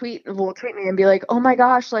people will tweet me and be like, "Oh my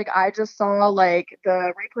gosh, like I just saw like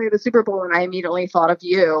the replay of the Super Bowl and I immediately thought of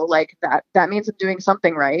you." Like that means I'm doing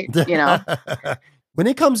something right, you know? When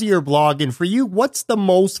it comes to your blogging, for you, what's the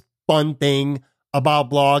most fun thing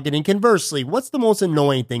about blogging? And conversely, what's the most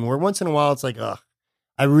annoying thing where once in a while it's like, ugh,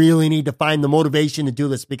 I really need to find the motivation to do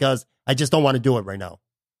this because I just don't want to do it right now?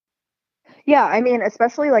 Yeah, I mean,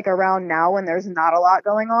 especially like around now when there's not a lot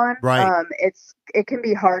going on, right? It can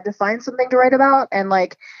be hard to find something to write about, and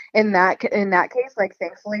like in that case, like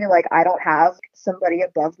thankfully, like I don't have somebody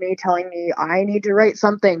above me telling me I need to write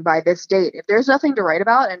something by this date. If there's nothing to write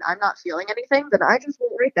about and I'm not feeling anything, then I just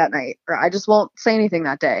won't write that night, or I just won't say anything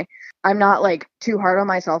that day. I'm not like too hard on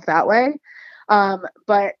myself that way.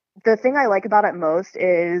 But the thing I like about it most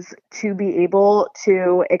is to be able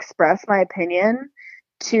to express my opinion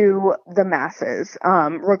to the masses,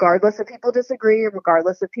 regardless if people disagree,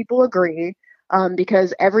 regardless if people agree,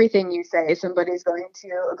 because everything you say, somebody's going to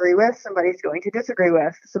agree with, somebody's going to disagree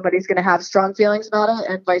with, somebody's going to have strong feelings about it,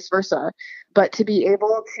 and vice versa. But to be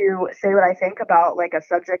able to say what I think about like a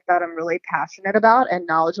subject that I'm really passionate about and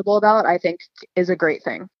knowledgeable about, I think is a great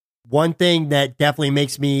thing. One thing that definitely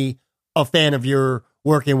makes me a fan of your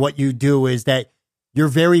work and what you do is that you're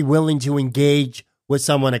very willing to engage with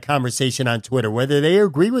someone a conversation on Twitter, whether they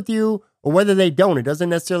agree with you or whether they don't. It doesn't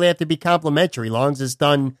necessarily have to be complimentary, long as it's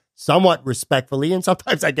done somewhat respectfully. And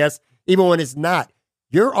sometimes, I guess, even when it's not,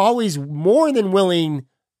 you're always more than willing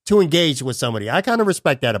to engage with somebody. I kind of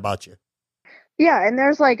respect that about you. Yeah, and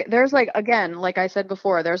there's like again, like I said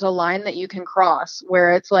before, there's a line that you can cross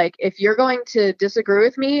where it's like if you're going to disagree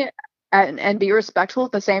with me and be respectful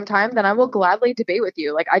at the same time, then I will gladly debate with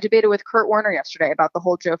you. Like I debated with Kurt Warner yesterday about the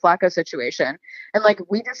whole Joe Flacco situation, and like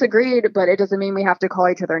we disagreed, but it doesn't mean we have to call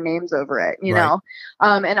each other names over it, you know?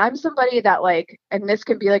 And I'm somebody that like, and this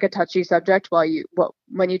can be like a touchy subject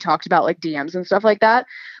when you talked about like DMs and stuff like that,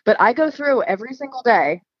 but I go through every single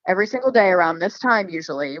day around this time,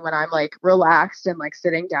 usually when I'm like relaxed and like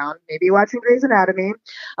sitting down, maybe watching Grey's Anatomy.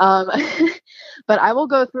 But I will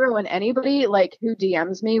go through, and anybody like who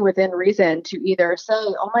DMs me within reason to either say,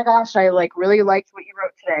 "Oh my gosh, I like really liked what you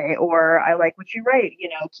wrote today," or "I like what you write, you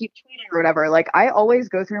know, keep tweeting," or whatever. Like I always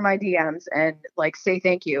go through my DMs and like say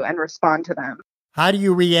thank you and respond to them. How do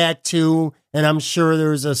you react to, and I'm sure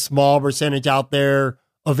there's a small percentage out there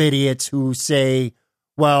of idiots who say,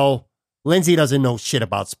 well, Lindsay doesn't know shit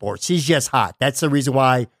about sports. She's just hot. That's the reason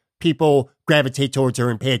why people gravitate towards her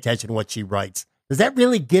and pay attention to what she writes. Does that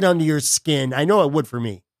really get under your skin? I know it would for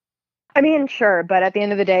me. I mean, sure. But at the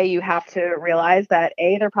end of the day, you have to realize that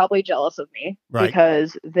A, they're probably jealous of me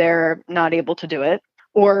because they're not able to do it,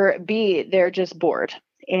 or B, they're just bored.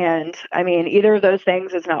 And I mean, either of those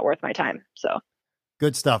things is not worth my time. So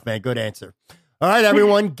good stuff, man. Good answer. All right,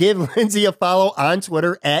 everyone, give Lindsay a follow on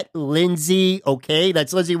Twitter at Lindsay OK.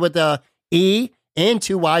 That's Lindsay with a E and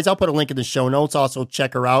 2 Y's. I'll put a link in the show notes. Also,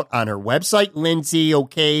 check her out on her website,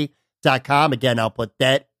 lindsayok.com. Again, I'll put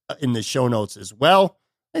that in the show notes as well.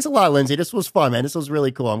 Thanks a lot, Lindsay. This was fun, man. This was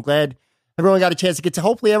really cool. I'm glad everyone got a chance to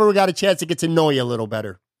hopefully everyone got a chance to get to know you a little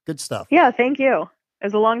better. Good stuff. Yeah, thank you. It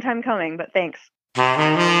was a long time coming, but thanks.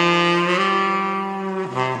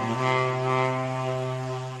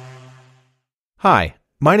 Hi,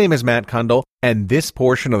 my name is Matt Kundle, and this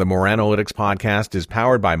portion of the Moranalytics podcast is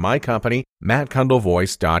powered by my company,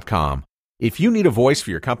 MattKundleVoice.com. If you need a voice for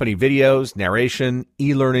your company videos, narration,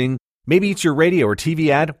 e-learning, maybe it's your radio or TV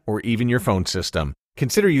ad, or even your phone system,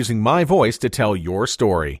 consider using my voice to tell your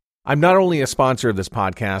story. I'm not only a sponsor of this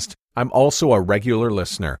podcast, I'm also a regular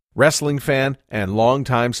listener, wrestling fan, and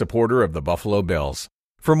longtime supporter of the Buffalo Bills.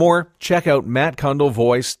 For more, check out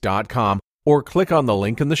MattKundleVoice.com or click on the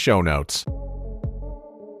link in the show notes.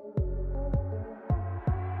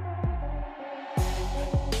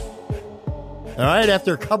 All right,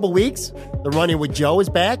 after a couple weeks, the Running with Joe is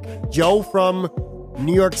back. Joe from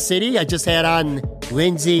New York City. I just had on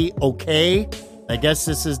Lindsay OK. I guess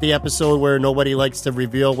this is the episode where nobody likes to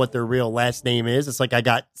reveal what their real last name is. It's like I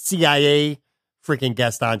got CIA freaking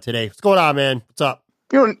guest on today. What's going on, man? What's up?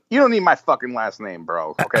 You don't need my fucking last name,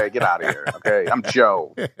 bro. Okay, get out of here. Okay, I'm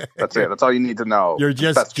Joe. That's it. That's all you need to know. You're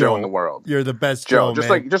just the best Joe. Joe in the world. You're the best Joe, just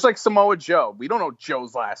man. like Samoa Joe. We don't know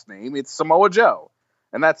Joe's last name. It's Samoa Joe.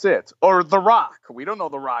 And that's it. Or The Rock. We don't know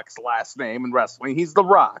The Rock's last name in wrestling. He's The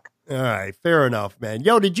Rock. All right. Fair enough, man.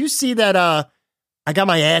 Yo, did you see that I got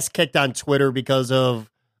my ass kicked on Twitter because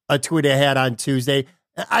of a tweet I had on Tuesday?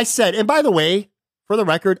 I said, and by the way, for the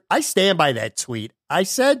record, I stand by that tweet. I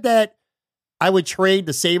said that I would trade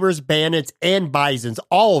the Sabres, Bandits, and Bisons,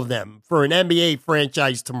 all of them, for an NBA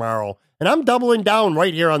franchise tomorrow. And I'm doubling down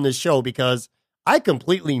right here on this show because I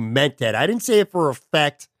completely meant that. I didn't say it for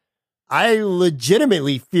effect. I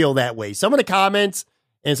legitimately feel that way. Some of the comments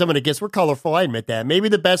and some of the gifts were colorful. I admit that. Maybe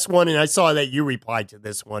the best one, and I saw that you replied to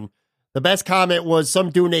this one. The best comment was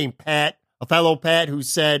some dude named Pat, a fellow Pat, who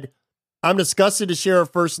said, "I'm disgusted to share a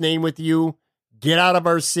first name with you. Get out of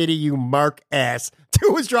our city, you mark ass."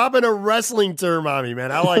 Dude was dropping a wrestling term on me,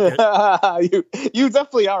 man. I like it. you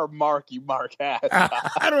definitely are Mark, you mark ass.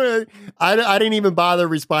 I didn't even bother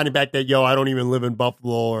responding back that, yo, I don't even live in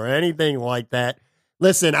Buffalo or anything like that.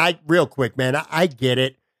 Listen, real quick, man, I get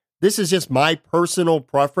it. This is just my personal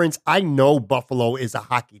preference. I know Buffalo is a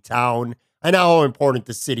hockey town. I know how important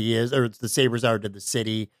the city is, or the Sabres are to the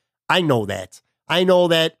city. I know that. I know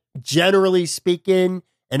that, generally speaking,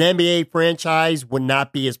 an NBA franchise would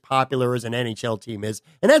not be as popular as an NHL team is.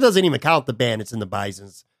 And that doesn't even count the Bandits and the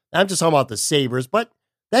Bisons. I'm just talking about the Sabres, but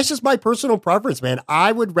that's just my personal preference, man.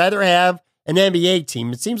 I would rather have an NBA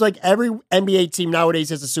team. It seems like every NBA team nowadays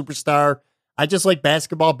has a superstar. I just like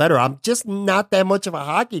basketball better. I'm just not that much of a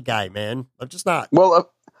hockey guy, man. I'm just not. Well,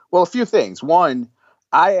 a few things. One,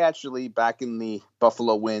 I actually, back in the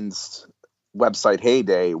Buffalo Wins website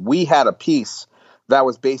heyday, we had a piece that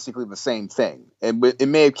was basically the same thing. It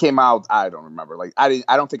may have came out, I don't remember. Like I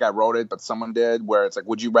don't think I wrote it, but someone did, where it's like,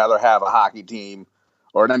 would you rather have a hockey team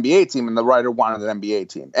or an NBA team? And the writer wanted an NBA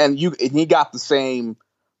team. And he got the same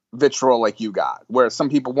vitriol like you got, where some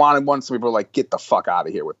people wanted one, some people were like, get the fuck out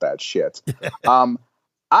of here with that shit.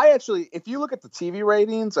 I actually, if you look at the TV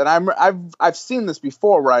ratings, and I've seen this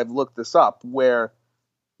before where I've looked this up, where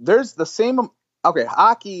there's the same,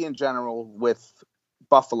 hockey in general with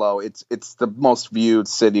Buffalo, it's the most viewed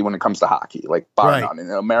city when it comes to hockey, like bar none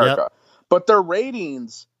in America. Yep. But their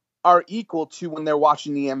ratings are equal to when they're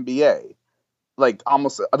watching the NBA. Like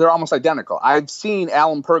they're almost identical. I've seen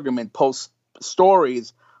Alan Pergament post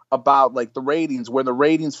stories about like the ratings, where the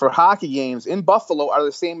ratings for hockey games in Buffalo are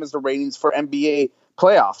the same as the ratings for NBA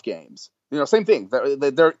playoff games. Same thing.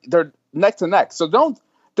 They're neck to neck. So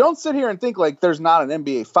don't sit here and think like there's not an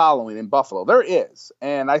NBA following in Buffalo. There is.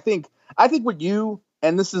 And I think what you,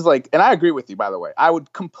 and this is like, and I agree with you, by the way, I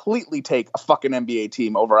would completely take a fucking NBA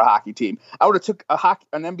team over a hockey team. I would have took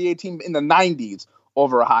an NBA team in the 90s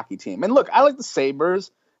over a hockey team. And look, I like the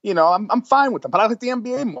Sabres. I'm fine with them, but I like the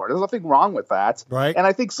NBA more. There's nothing wrong with that. Right. And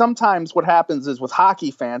I think sometimes what happens is with hockey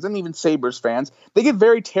fans and even Sabres fans, they get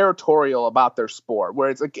very territorial about their sport, where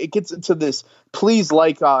it's like it gets into this, please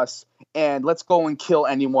like us and let's go and kill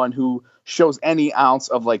anyone who shows any ounce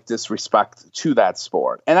of like disrespect to that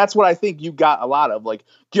sport. And that's what I think you got a lot of, like,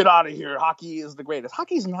 get out of here. Hockey is the greatest.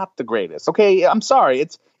 Hockey is not the greatest. Okay. I'm sorry.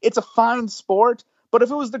 It's a fine sport. But if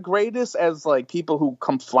it was the greatest, as like people who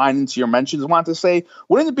come flying into your mentions want to say,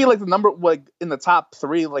 wouldn't it be like the number, like in the top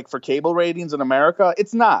 3, like for cable ratings in America?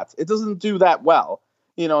 It's not. It doesn't do that well,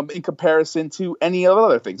 in comparison to any of the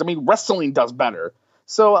other things. I mean, wrestling does better.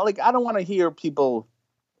 So like, I don't want to hear people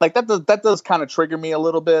like that. That does kind of trigger me a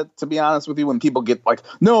little bit, to be honest with you, when people get like,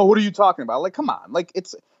 no, what are you talking about? Like, come on, like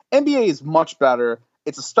NBA is much better.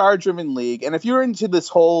 It's a star-driven league, and if you're into this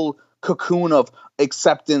whole cocoon of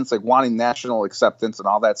acceptance, like wanting national acceptance and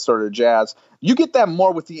all that sort of jazz, you get that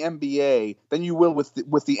more with the NBA than you will with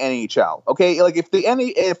the NHL. Okay, like if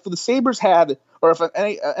the Sabres had, or if an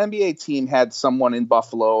NBA team had someone in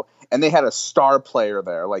Buffalo and they had a star player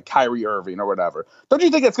there, like Kyrie Irving or whatever, don't you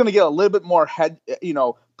think it's going to get a little bit more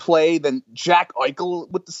play than Jack Eichel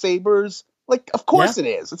with the Sabres? Like, of course it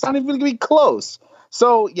is. It's not even going to be close.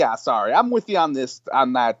 So, yeah, sorry. I'm with you on that.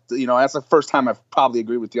 That's the first time I've probably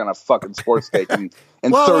agreed with you on a fucking sports take in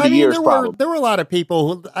 30 years, probably. There were a lot of people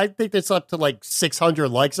who, I think it's up to like 600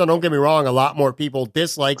 likes. So don't get me wrong, a lot more people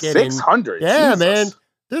dislike it. 600? Yeah, Jesus. man.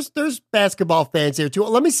 There's basketball fans here, too.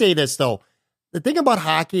 Let me say this, though. The thing about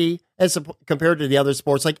hockey, as compared to the other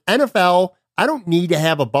sports, like NFL, I don't need to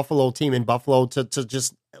have a Buffalo team in Buffalo to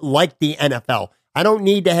just like the NFL. I don't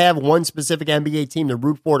need to have one specific NBA team to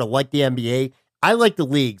root for to like the NBA. I like the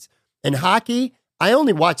leagues. And hockey, I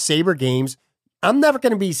only watch Sabre games. I'm never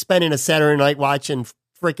going to be spending a Saturday night watching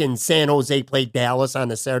freaking San Jose play Dallas on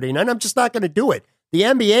a Saturday night. I'm just not going to do it. The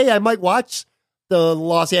NBA, I might watch the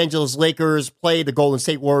Los Angeles Lakers play the Golden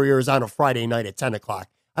State Warriors on a Friday night at 10 o'clock.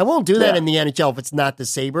 I won't do that in the NHL if it's not the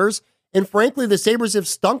Sabres. And frankly, the Sabres have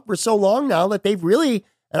stunk for so long now that they've really,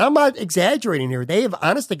 and I'm not exaggerating here, they have,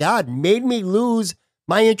 honest to God, made me lose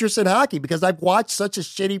my interest in hockey because I've watched such a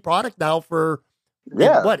shitty product now for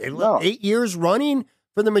 8 years running.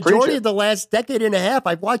 For the majority of the last decade and a half,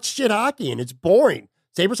 I've watched shit hockey, and it's boring.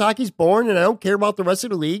 Sabres hockey's boring, and I don't care about the rest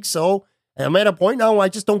of the league. So I'm at a point now where I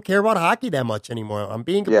just don't care about hockey that much anymore. I'm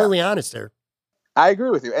being completely honest there. I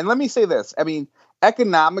agree with you. And let me say this. I mean,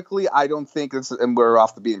 economically, I don't think this, and we're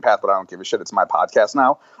off the beaten path, but I don't give a shit. It's my podcast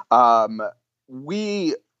now.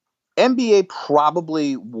 NBA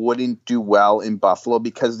probably wouldn't do well in Buffalo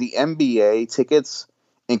because the NBA tickets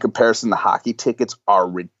in comparison to hockey tickets are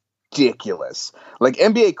ridiculous. Like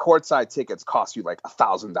NBA courtside tickets cost you like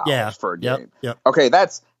 $1,000 for a game. Yep. Okay,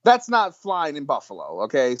 that's not flying in Buffalo.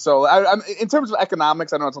 Okay, so I'm in terms of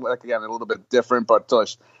economics, I know it's like again a little bit different, but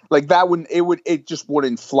like that it just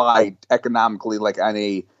wouldn't fly economically like on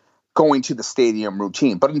a going to the stadium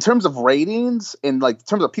routine. But in terms of ratings and like in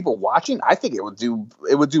terms of people watching, I think it would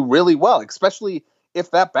do really well, especially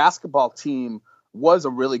if that basketball team was a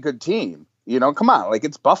really good team. You know, come on, like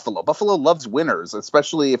it's Buffalo. Buffalo loves winners,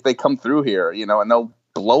 especially if they come through here, you know, and they'll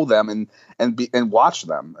blow them and watch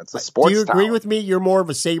them. It's a sports Do you agree town. with me? You're more of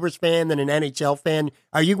a Sabres fan than an NHL fan.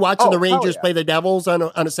 Are you watching the Rangers play the Devils on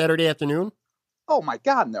a Saturday afternoon? Oh my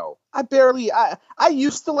God, no. I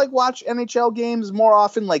used to like watch NHL games more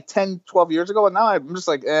often like 10, 12 years ago. And now I'm just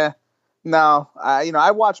like, no.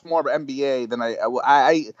 I watch more of NBA than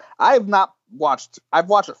I've watched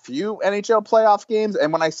a few NHL playoff games.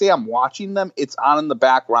 And when I say I'm watching them, it's on in the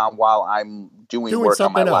background while I'm doing work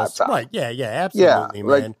on my laptop. Right. Yeah, absolutely, yeah, man.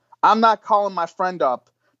 Like, I'm not calling my friend up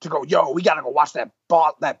to go, yo, we got to go watch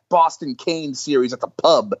that Boston Kane series at the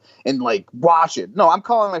pub and like watch it. No, I'm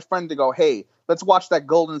calling my friend to go, hey, let's watch that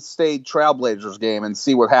Golden State Trailblazers game and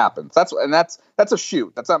see what happens. That's a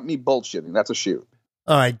shoot. That's not me bullshitting. That's a shoot.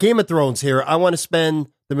 All right, Game of Thrones here. I want to spend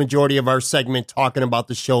the majority of our segment talking about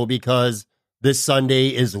the show because this Sunday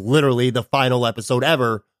is literally the final episode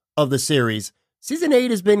ever of the series. Season 8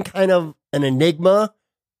 has been kind of an enigma.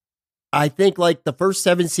 I think like the first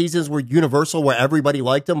 7 seasons were universal where everybody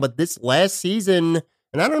liked them, but this last season,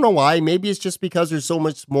 and I don't know why, maybe it's just because there's so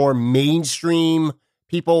much more mainstream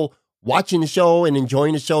people watching the show and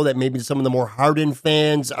enjoying the show that maybe some of the more hardened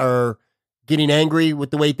fans are getting angry with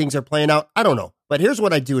the way things are playing out. I don't know. But here's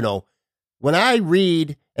what I do know. When I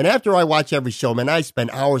read, and after I watch every show, man, I spend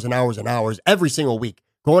hours and hours and hours every single week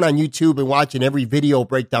going on YouTube and watching every video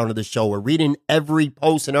breakdown of the show or reading every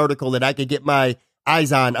post and article that I could get my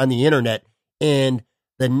eyes on the internet. And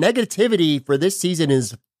the negativity for this season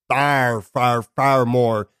is far, far, far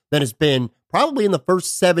more than it's been probably in the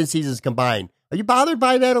first 7 seasons combined. Are you bothered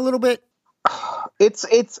by that a little bit? It's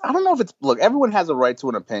I don't know if it's, look, everyone has a right to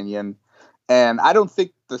an opinion, and I don't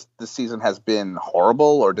think the season has been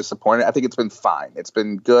horrible or disappointing. I think it's been fine. It's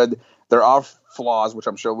been good. There are flaws, which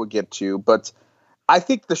I'm sure we'll get to, but I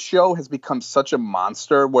think the show has become such a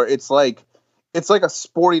monster where it's like a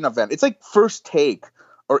sporting event. It's like First Take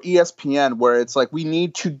or ESPN, where it's like we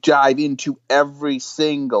need to dive into every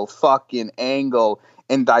single fucking angle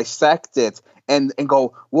and dissect it and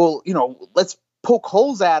go, well, you know, let's poke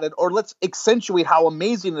holes at it or let's accentuate how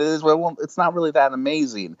amazing it is. Well, it's not really that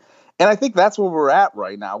amazing. And I think that's where we're at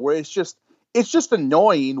right now, where it's just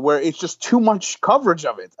annoying, where it's just too much coverage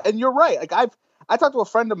of it. And you're right. Like I talked to a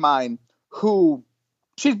friend of mine who,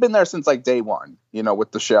 she's been there since like day one, you know,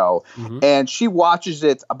 with the show. Mm-hmm. And she watches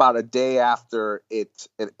it about a day after it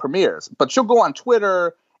premieres. But she'll go on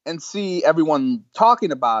Twitter and see everyone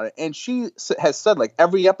talking about it. And she has said like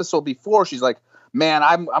every episode before, she's like, man,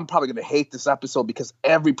 I'm probably going to hate this episode because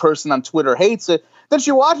every person on Twitter hates it. Then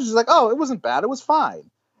she watches, she's like, oh, it wasn't bad. It was fine.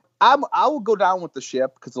 I will go down with the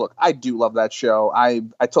ship because look, I do love that show. I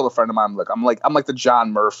told a friend of mine, look, I'm like the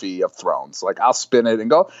John Murphy of Thrones. Like I'll spin it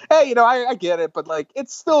and go, hey, you know, I get it, but like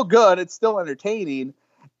it's still good, it's still entertaining.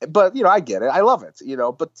 But you know, I get it, I love it, you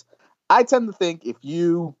know. But I tend to think if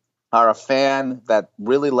you are a fan that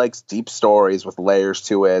really likes deep stories with layers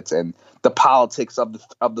to it and the politics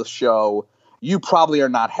of the show, you probably are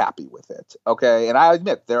not happy with it. Okay, and I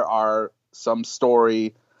admit there are some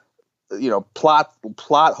story, you know, plot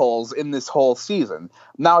holes in this whole season.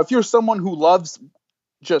 Now, if you're someone who loves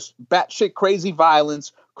just batshit crazy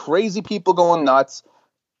violence, crazy people going nuts,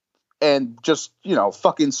 and just, you know,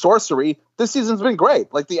 fucking sorcery, this season's been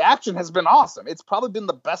great. Like the action has been awesome. It's probably been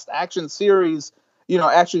the best action series, you know,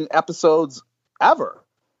 action episodes ever.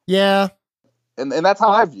 Yeah. And that's how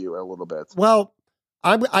I view it a little bit. Well,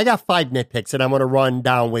 I got 5 nitpicks that I'm going to run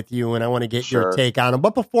down with you, and I want to get your take on them.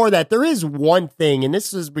 But before that, there is one thing, and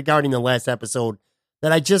this is regarding the last episode,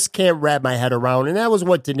 that I just can't wrap my head around, and that was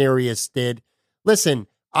what Daenerys did. Listen,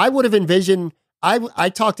 I would have envisioned, I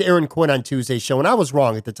talked to Aaron Quinn on Tuesday's show, and I was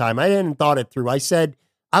wrong at the time. I hadn't thought it through. I said,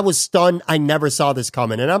 I was stunned. I never saw this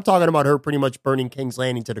coming. And I'm talking about her pretty much burning King's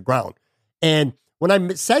Landing to the ground. And when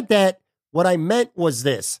I said that, what I meant was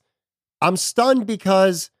this. I'm stunned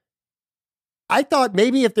because I thought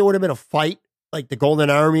maybe if there would have been a fight, like the Golden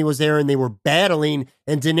Army was there and they were battling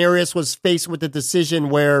and Daenerys was faced with a decision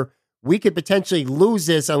where we could potentially lose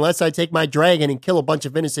this unless I take my dragon and kill a bunch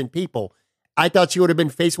of innocent people. I thought she would have been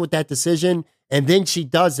faced with that decision, and then she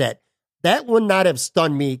does that. that would not have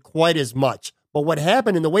stunned me quite as much. But what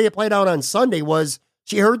happened and the way it played out on Sunday was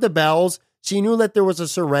she heard the bells. She knew that there was a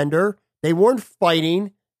surrender. They weren't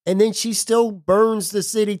fighting. And then she still burns the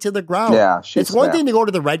city to the ground. Yeah, it's one thing to go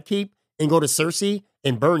to the Red Keep and go to Cersei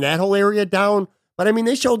and burn that whole area down. But I mean,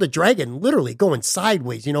 they showed the dragon literally going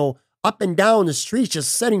sideways, up and down the streets,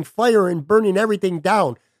 just setting fire and burning everything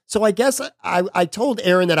down. So I guess I told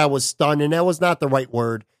Aaron that I was stunned, and that was not the right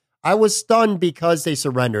word. I was stunned because they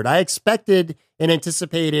surrendered. I expected and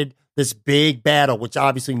anticipated this big battle, which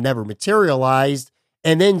obviously never materialized.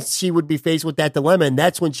 And then she would be faced with that dilemma, and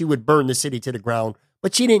that's when she would burn the city to the ground.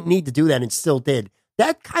 But she didn't need to do that and still did.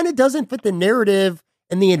 That kind of doesn't fit the narrative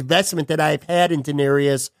and the investment that I've had in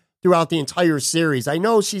Daenerys throughout the entire series. I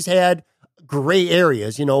know she's had gray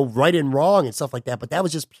areas, right and wrong and stuff like that, but that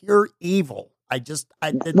was just pure evil. That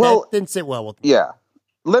didn't sit well with me. Yeah.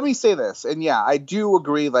 Let me say this. And yeah, I do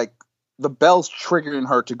agree. Like the bells triggering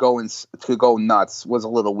her to go nuts was a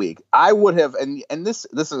little weak. I would have, and this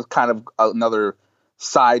is kind of another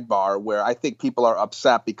sidebar where I think people are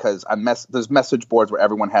upset because there's message boards where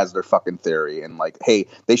everyone has their fucking theory and like, hey,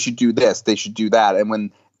 they should do this, they should do that. And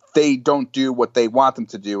when they don't do what they want them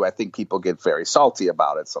to do, I think people get very salty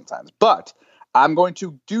about it sometimes. But I'm going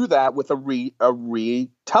to do that with a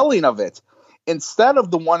retelling of it. Instead of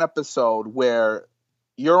the one episode where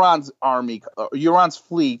Euron's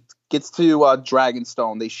fleet gets to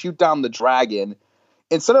Dragonstone, they shoot down the dragon.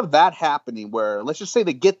 Instead of that happening, where let's just say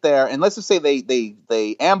they get there, and let's just say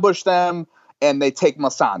they ambush them and they take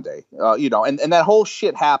Missandei, and that whole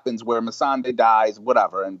shit happens where Missandei dies,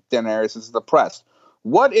 whatever, and Daenerys is depressed.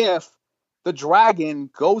 What if the dragon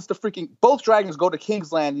goes to both dragons go to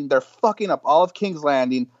King's Landing, they're fucking up all of King's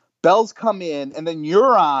Landing, bells come in, and then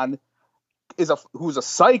Euron who's a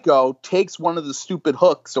psycho takes one of the stupid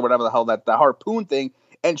hooks or whatever the hell the harpoon thing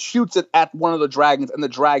and shoots it at one of the dragons, and the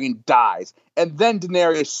dragon dies. And then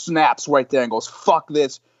Daenerys snaps right there and goes, fuck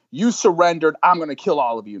this. You surrendered. I'm going to kill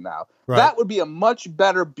all of you now. Right. That would be a much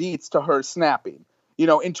better beat to her snapping,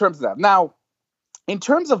 in terms of that. Now, in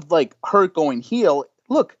terms of like her going heel,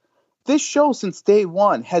 look, this show since day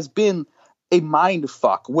one has been a mind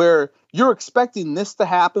fuck where you're expecting this to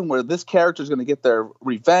happen, where this character is going to get their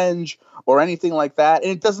revenge or anything like that.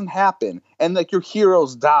 And it doesn't happen. And like your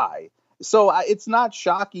heroes die. So it's not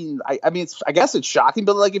shocking. I mean, I guess it's shocking,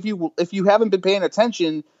 but like if you haven't been paying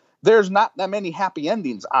attention, there's not that many happy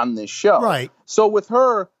endings on this show. Right. So with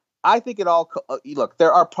her, I think it all look.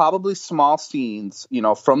 There are probably small scenes,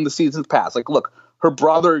 from the seasons past. Like, look, her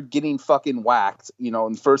brother getting fucking whacked, in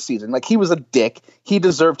the first season. Like, he was a dick. He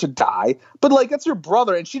deserved to die. But like, that's your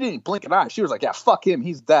brother, and she didn't blink an eye. She was like, yeah, fuck him.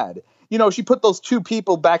 He's dead. She put those two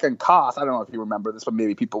people back in Koth. I don't know if you remember this, but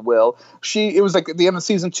maybe people will. It was like at the end of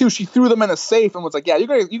season 2, she threw them in a safe and was like, yeah, you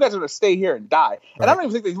guys are going to stay here and die. Right. And I don't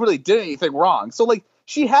even think they really did anything wrong. So like,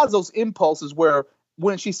 she has those impulses where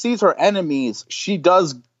when she sees her enemies, she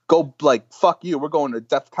does go like, fuck you. We're going to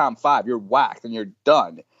DEFCON 5. You're whacked and you're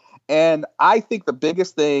done. And I think the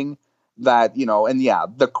biggest thing that, and yeah,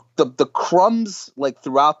 the crumbs like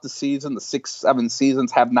throughout the season, the 6-7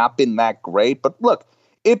 seasons have not been that great. But look,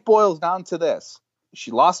 it boils down to this.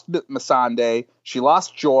 She lost Missandei. She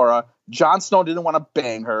lost Jorah. Jon Snow didn't want to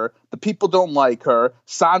bang her. The people don't like her.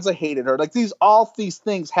 Sansa hated her. Like all these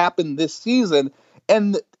things happened this season,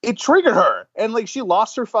 and it triggered her. And like she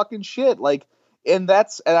lost her fucking shit. Like, and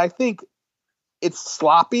I think it's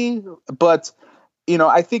sloppy, but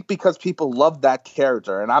I think because people love that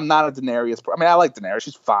character, and I'm not a Daenerys. I mean, I like Daenerys.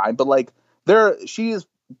 She's fine, but like she is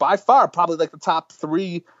by far probably like the top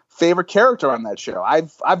 3 favorite character on that show.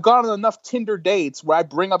 I've gone on enough Tinder dates where I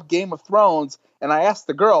bring up Game of Thrones and I ask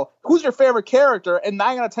the girl, who's your favorite character? And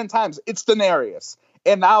 9 out of 10 times it's Daenerys.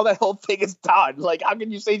 And now that whole thing is done. Like, how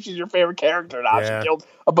can you say she's your favorite character now? Yeah. She killed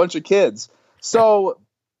a bunch of kids. So,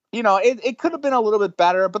 it could have been a little bit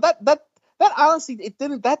better, but that honestly,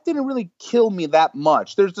 that didn't really kill me that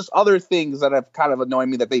much. There's just other things that have kind of annoyed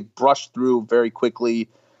me that they brushed through very quickly.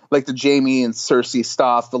 Like the Jaime and Cersei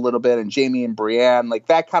stuff a little bit, and Jaime and Brienne, like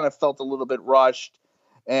that kind of felt a little bit rushed.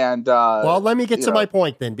 And well, let me get to my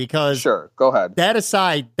point then, because sure, go ahead. That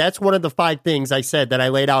aside, that's one of the 5 things I said that I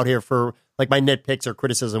laid out here for like my nitpicks or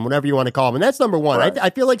criticism, whatever you want to call them. And that's number 1. Right. I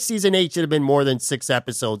feel like season 8 should have been more than 6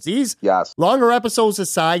 episodes. These longer episodes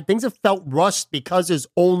aside, things have felt rushed because there's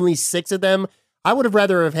only 6 of them. I would have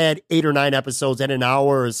rather have had 8 or 9 episodes at an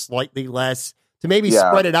hour or slightly less to maybe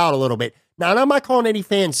spread it out a little bit. Now, I'm not calling any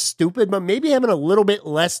fans stupid, but maybe having a little bit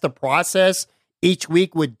less to process each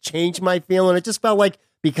week would change my feeling. It just felt like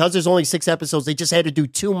because there's only 6 episodes, they just had to do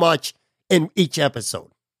too much in each episode.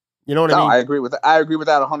 You know what I mean? I agree with that. I agree with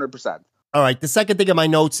that 100%. All right. The second thing in my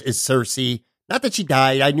notes is Cersei. not that she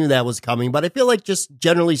died, I knew that was coming, but I feel like just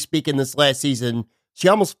generally speaking this last season, she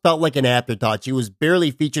almost felt like an afterthought. She was barely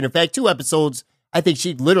featured. In fact, 2 episodes, I think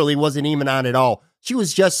she literally wasn't even on at all. She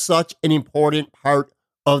was just such an important part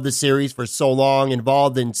of the series for so long,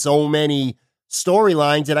 involved in so many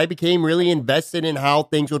storylines that I became really invested in how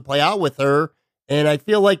things would play out with her. And I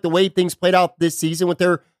feel like the way things played out this season with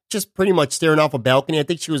her just pretty much staring off a balcony, I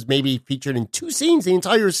think she was maybe featured in 2 scenes the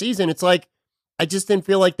entire season. It's like, I just didn't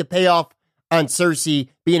feel like the payoff on Cersei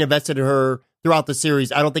being invested in her throughout the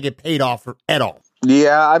series, I don't think it paid off at all.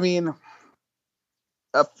 Yeah, I mean,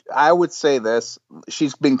 I would say this.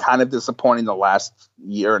 She's been kind of disappointing the last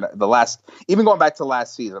year, even going back to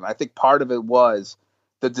last season. I think part of it was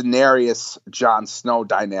the Daenerys Jon Snow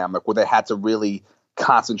dynamic where they had to really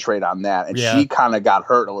concentrate on that. And she kind of got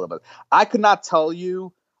hurt a little bit. I could not tell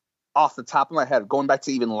you off the top of my head, going back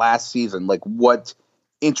to even last season, like what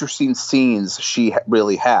interesting scenes she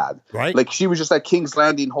really had. Right. Like she was just at King's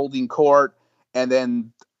Landing holding court. And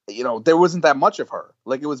then, there wasn't that much of her.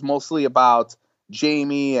 Like it was mostly about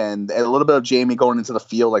Jaime and a little bit of Jaime going into the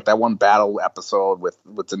field, like that one battle episode with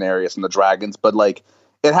Daenerys and the dragons. But like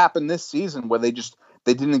it happened this season where they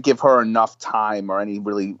didn't give her enough time or any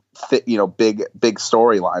really big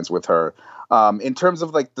storylines with her. In terms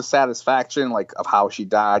of like the satisfaction, like of how she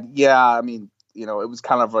died. Yeah. I mean, it was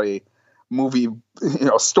kind of a movie,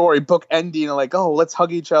 storybook ending, like, oh, let's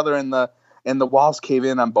hug each other and the walls cave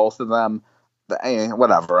in on both of them.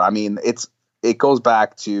 Whatever. I mean, it goes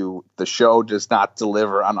back to the show does not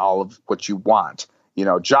deliver on all of what you want.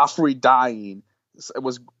 Joffrey dying, it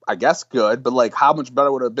was, I guess, good, but like, how much better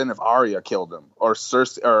would it have been if Arya killed him or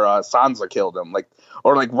Cersei or Sansa killed him?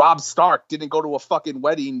 Or Robb Stark didn't go to a fucking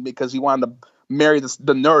wedding because he wanted to marry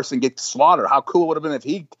the nurse and get slaughtered. How cool would it have been if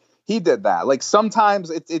he did that? Like sometimes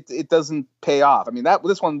it doesn't pay off. I mean,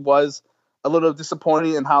 this one was a little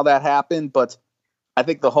disappointing in how that happened, but I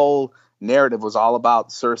think the whole narrative was all about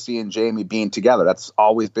Cersei and Jaime being together. That's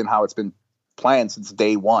always been how it's been planned since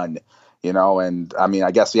day one, and I mean,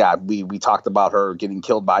 I guess, yeah, we talked about her getting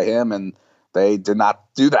killed by him and they did not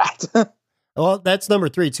do that. Well, that's number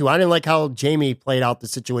 3 too. I didn't like how Jaime played out the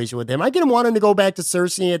situation with him. I get him wanting to go back to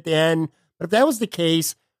Cersei at the end, but if that was the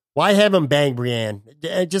case, why have him bang Brienne?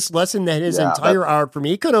 It just lessened his entire arc for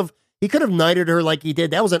me. He could have knighted her like he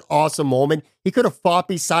did. That was an awesome moment. He could have fought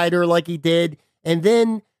beside her like he did, and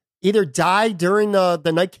then either die during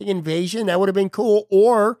the Night King invasion. That would have been cool,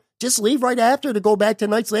 or just leave right after to go back to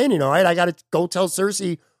Knight's Landing. All right, I got to go tell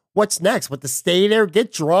Cersei what's next. But to stay there,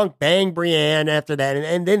 get drunk, bang Brienne after that,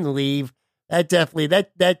 and then leave. That definitely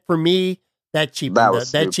that for me. That cheapened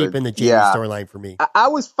the Jaime storyline for me. I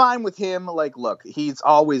was fine with him. Like, look, he's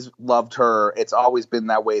always loved her. It's always been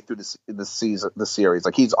that way through the series.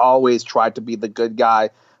 Like, he's always tried to be the good guy,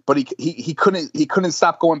 but he couldn't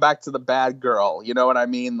stop going back to the bad girl. You know what I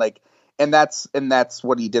mean? Like, and that's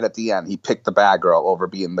what he did at the end. He picked the bad girl over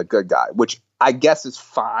being the good guy, which I guess is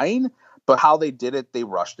fine. But how they did it, they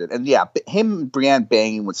rushed it. And yeah, him and Brienne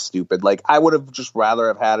banging was stupid. Like, I would have just rather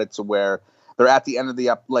have had it to where they're at the end of the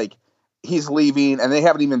like. He's leaving and they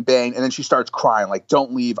haven't even banged. And then she starts crying, like,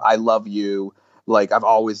 don't leave. I love you. Like, I've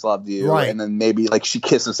always loved you. Right. And then maybe like she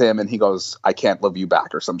kisses him and he goes, I can't love you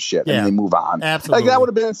back or some shit. Yeah. And they move on. Absolutely. Like that would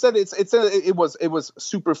have been instead. It was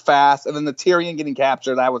super fast. And then the Tyrion getting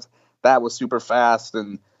captured. That was super fast.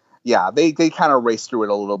 And yeah, they kind of raced through it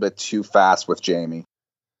a little bit too fast with Jaime.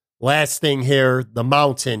 Last thing here, the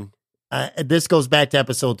Mountain. This goes back to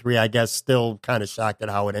episode 3, I guess. Still kind of shocked at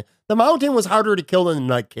how it ended. The Mountain was harder to kill than the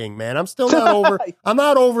Night King, man. I'm still not over. I'm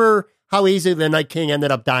not over how easy the Night King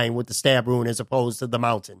ended up dying with the stab wound as opposed to the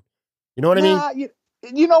Mountain. You know what I mean?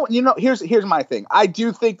 You know. Here's my thing. I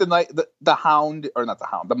do think the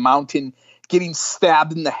Mountain getting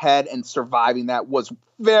stabbed in the head and surviving that was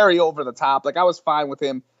very over the top. Like, I was fine with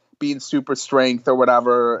him being super strength or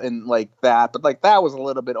whatever and like that, but like that was a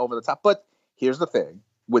little bit over the top. But here's the thing.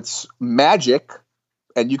 With magic,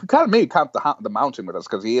 and you can kind of maybe count the Mountain with us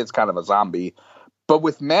because he is kind of a zombie, but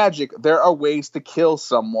with magic, there are ways to kill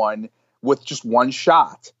someone with just one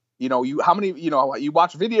shot. You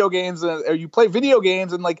watch video games or you play video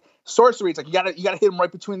games and like sorcery, it's like you gotta hit him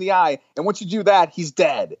right between the eye, and once you do that, he's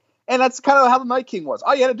dead. And that's kind of how the Night King was.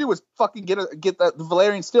 All you had to do was fucking get the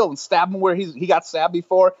Valyrian steel and stab him where he got stabbed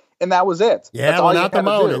before, and that was it. Yeah, well, not the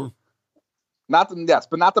Mountain.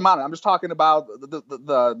 But not the Mountain. I'm just talking about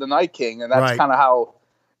the Night King, and that's kind of how,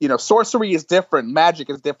 sorcery is different, magic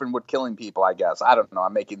is different with killing people. I guess I don't know.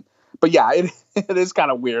 But yeah, it is kind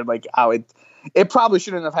of weird, like how it probably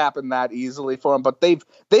shouldn't have happened that easily for him. But they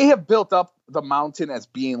have built up the Mountain as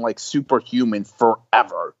being like superhuman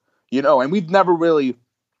forever, and we've never really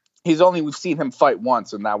we've seen him fight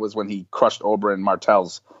once, and that was when he crushed Oberyn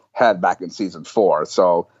Martell's head back in season 4.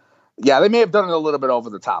 So, yeah, they may have done it a little bit over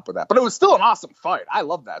the top with that, but it was still an awesome fight. I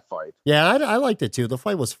love that fight. Yeah, I liked it too. The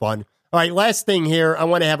fight was fun. All right, last thing here. I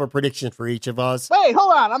want to have a prediction for each of us. Wait,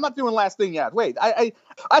 hold on. I'm not doing last thing yet. Wait, I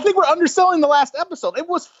think we're underselling the last episode. It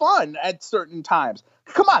was fun at certain times.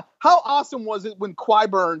 Come on, how awesome was it when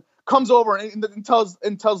Qyburn comes over and tells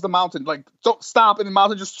the mountain, like, don't stop, and the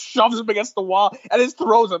mountain just shoves him against the wall and just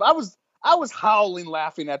throws him. I was howling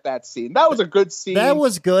laughing at that scene. That was a good scene. That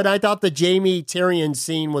was good. I thought the Jaime Tyrion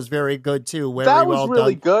scene was very good too. That was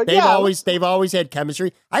really good. They've always had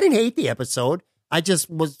chemistry. I didn't hate the episode. I just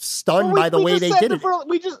was stunned by the way they did it.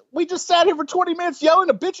 We just sat here for 20 minutes yelling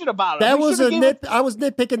and bitching about it. I was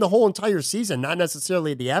nitpicking the whole entire season, not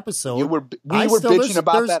necessarily the episode. We were bitching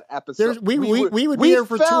about that episode. We would be here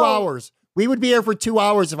for 2 hours. We would be here for 2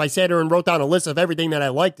 hours if I sat here and wrote down a list of everything that I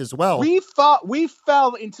liked as well. We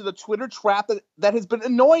fell into the Twitter trap that has been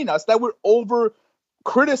annoying us, that we're over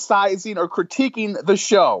criticizing or critiquing the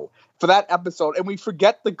show for that episode, and we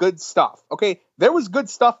forget the good stuff. Okay, there was good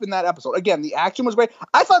stuff in that episode. Again, the action was great.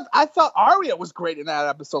 I thought Arya was great in that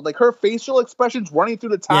episode. Like, her facial expressions running through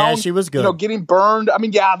the town. Yeah, she was good. Getting burned. I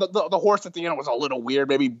mean, yeah, the horse at the end was a little weird.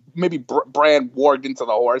 Maybe Bran warged into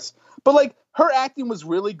the horse, but like, her acting was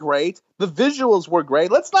really great. The visuals were great.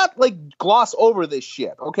 Let's not like gloss over this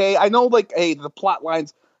shit. Okay, I know, like, hey, the plot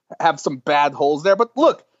lines have some bad holes there, but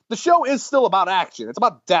look. The show is still about action. It's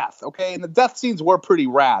about death, okay? And the death scenes were pretty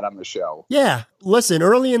rad on the show. Yeah. Listen,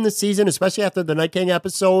 early in the season, especially after the Night King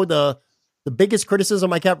episode, the biggest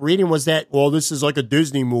criticism I kept reading was that, well, this is like a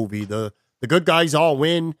Disney movie. The good guys all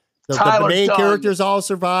win. The main characters all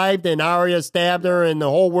survived, and Arya stabbed her, and the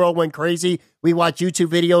whole world went crazy. We watched YouTube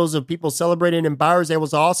videos of people celebrating in bars. That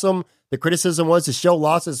was awesome. The criticism was the show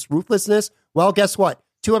lost its ruthlessness. Well, guess what?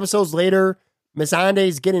 2 episodes later,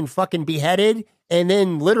 Missandei's getting fucking beheaded. And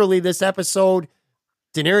then literally this episode,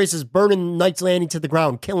 Daenerys is burning Knights Landing to the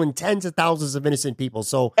ground, killing tens of thousands of innocent people.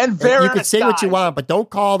 So you can say what you want, but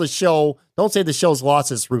don't say the show's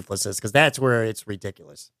lost its ruthlessness, because that's where it's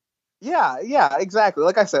ridiculous. Yeah, exactly.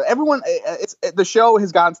 Like I said, the show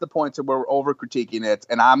has gotten to the point where we're over critiquing it,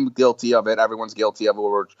 and I'm guilty of it. Everyone's guilty of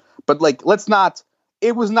it. But like,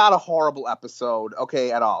 it was not a horrible episode,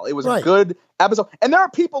 okay, at all. It was a good episode. And there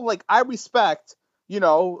are people like I respect,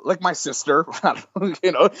 like my sister,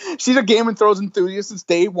 she's a Game of Thrones enthusiast since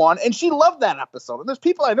day one, and she loved that episode. And there's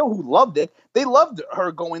people I know who loved it. They loved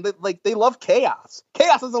her going, they love chaos.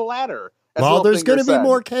 Chaos is a ladder. Well, there's going to be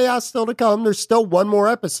more chaos still to come. There's still one more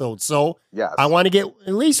episode. So yes. I want to get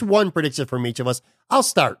at least one prediction from each of us. I'll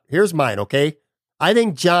start. Here's mine, okay? I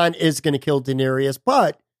think Jon is going to kill Daenerys,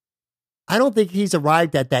 but I don't think he's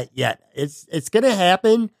arrived at that yet. It's going to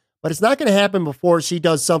happen, but it's not going to happen before she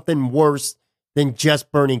does something worse than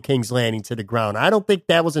just burning King's Landing to the ground. I don't think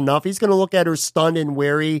that was enough. He's going to look at her stunned and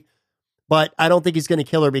wary, but I don't think he's going to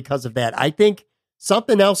kill her because of that. I think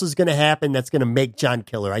something else is going to happen that's going to make Jon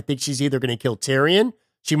kill her. I think she's either going to kill Tyrion.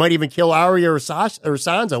 She might even kill Arya or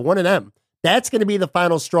Sansa, one of them. That's going to be the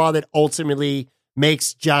final straw that ultimately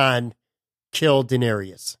makes Jon kill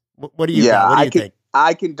Daenerys. What do you think?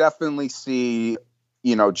 I can definitely see,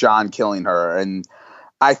 Jon killing her. And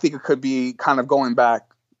I think it could be kind of going back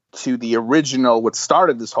to the original, what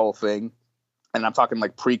started this whole thing. And I'm talking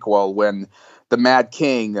like prequel, when the Mad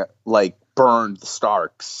King, like, burned the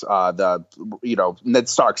Starks, Ned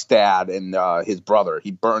Stark's dad and his brother.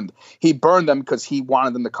 He burned them because he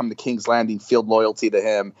wanted them to come to King's Landing, field loyalty to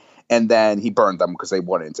him, and then he burned them because they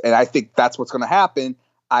wouldn't. And I think that's what's going to happen.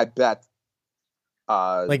 I bet.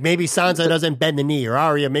 Like maybe Sansa doesn't bend the knee, or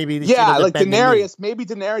Arya maybe. Like Daenerys. Maybe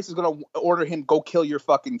Daenerys is going to order him, go kill your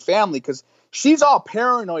fucking family, because she's all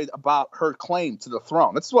paranoid about her claim to the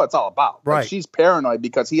throne. That's what it's all about. Right. Like, she's paranoid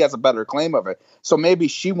because he has a better claim of it. So maybe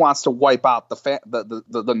she wants to wipe out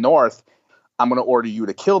the North. I'm going to order you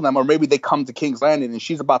to kill them, or maybe they come to King's Landing and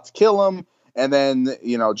she's about to kill him, and then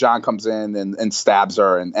Jon comes in and stabs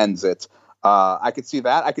her and ends it. I could see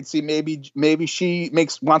that. I could see maybe she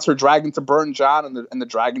wants her dragon to burn Jon, and the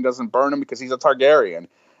dragon doesn't burn him because he's a Targaryen.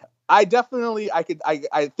 I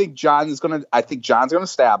think Jon's gonna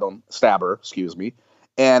stab her, excuse me.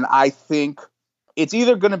 And I think it's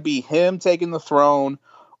either gonna be him taking the throne,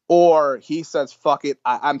 or he says, fuck it,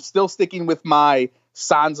 I'm still sticking with my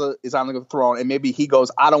Sansa is on the throne, and maybe he goes,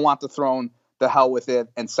 I don't want the throne, the hell with it,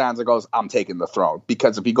 and Sansa goes, I'm taking the throne.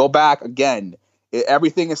 Because if you go back again,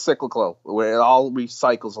 everything is cyclical, where it all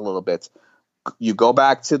recycles a little bit. You go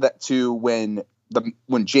back to when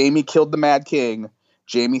Jaime killed the Mad King.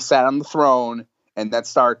 Jaime sat on the throne, and Ned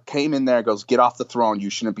Stark came in there and goes, get off the throne. You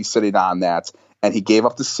shouldn't be sitting on that. and he gave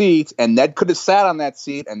up the seat, and Ned could have sat on that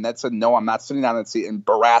seat, and Ned said, no, I'm not sitting on that seat, and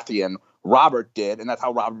Baratheon, Robert did, and that's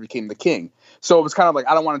how Robert became the king. So it was kind of like,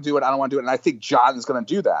 I don't want to do it, and I think Jon is going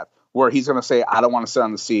to do that, where he's going to say, I don't want to sit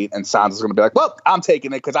on the seat, and Sansa's going to be like, well, I'm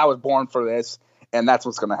taking it because I was born for this, and that's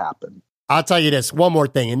what's going to happen. I'll tell you this, one more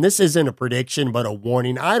thing, and this isn't a prediction, but a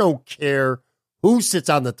warning. I don't care who sits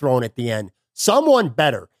on the throne at the end. Someone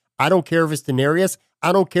better. I don't care if it's Daenerys.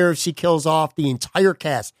 I don't care if she kills off the entire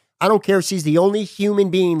cast. I don't care if she's the only human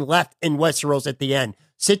being left in Westeros at the end.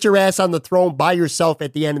 Sit your ass on the throne by yourself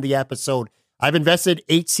at the end of the episode. I've invested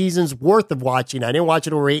 8 seasons worth of watching. I didn't watch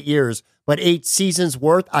it over 8 years, but 8 seasons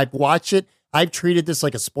worth. I've watched it. I've treated this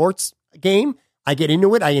like a sports game. I get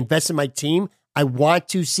into it. I invest in my team. I want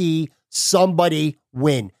to see somebody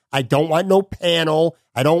win. I don't want no panel.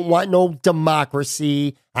 I don't want no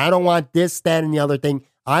democracy. I don't want this, that, and the other thing.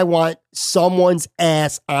 I want someone's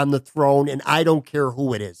ass on the throne, and I don't care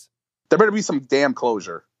who it is. There better be some damn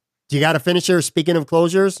closure. Do you got a finisher? Speaking of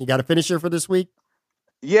closures, you got a finisher for this week?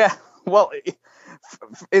 Yeah, well,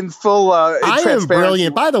 in full I am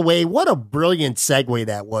brilliant. By the way, what a brilliant segue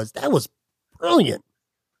that was. That was brilliant.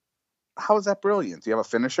 How is that brilliant? Do you have a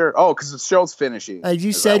finisher? Oh, because the show's finishing. As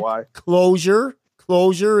you said, closure.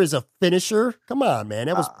 Closure is a finisher. Come on, man.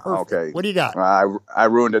 That was perfect. Okay. What do you got? I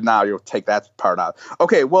ruined it now. You'll take that part out.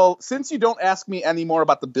 Okay, well, since you don't ask me anymore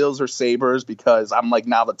about the Bills or Sabres, because I'm like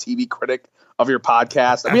now the TV critic of your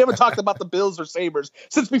podcast, and we haven't talked about the Bills or Sabres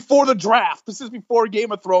since before the draft, since before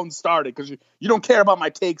Game of Thrones started, because you don't care about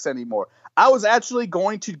my takes anymore. I was actually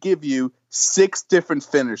going to give you 6 different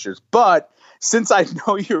finishers, but since I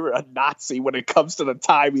know you're a Nazi when it comes to the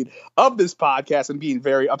timing of this podcast and being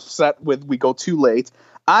very upset with we go too late,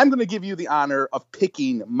 I'm going to give you the honor of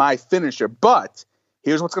picking my finisher. But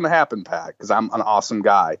here's what's going to happen, Pat, because I'm an awesome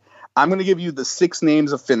guy. I'm going to give you the 6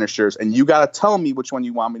 names of finishers, and you got to tell me which one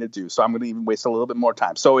you want me to do. So I'm going to even waste a little bit more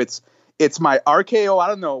time. So it's my RKO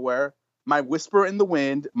out of nowhere, my Whisper in the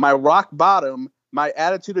Wind, my Rock Bottom, my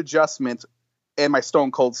Attitude Adjustment, and my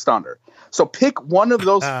Stone Cold Stunner. So pick one of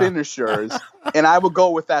those finishers, and I will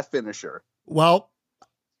go with that finisher. Well,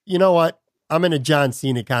 you know what? I'm in a John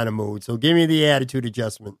Cena kind of mood, so give me the Attitude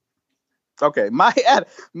Adjustment. Okay, my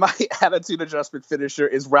Attitude Adjustment finisher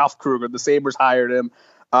is Ralph Kruger. The Sabres hired him.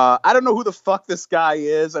 I don't know who the fuck this guy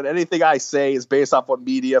is, and anything I say is based off what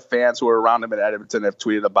media fans who are around him in Edmonton have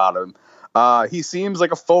tweeted about him. He seems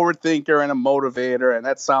like a forward thinker and a motivator, and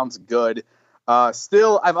that sounds good.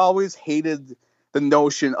 Still, I've always hated the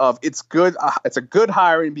notion of it's good. It's a good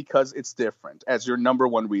hiring because it's different as your number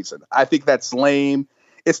one reason. I think that's lame.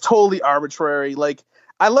 It's totally arbitrary. Like,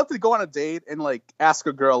 I love to go on a date and like ask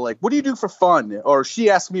a girl, like, what do you do for fun? Or she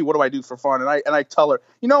asks me, what do I do for fun? And I tell her,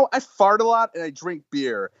 I fart a lot and I drink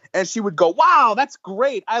beer. And she would go, wow, that's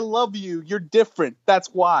great. I love you. You're different. That's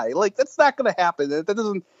why. Like, that's not going to happen.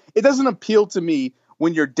 It doesn't appeal to me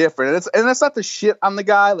when you're different. And that's not the shit on the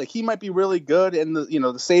guy. Like, he might be really good. And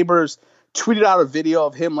the Sabres tweeted out a video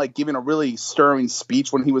of him like giving a really stirring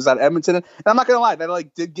speech when he was at Edmonton. And I'm not going to lie, that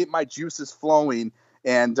like did get my juices flowing.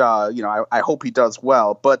 And, I hope he does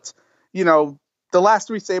well. But, the last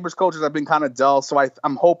 3 Sabres coaches have been kind of dull. So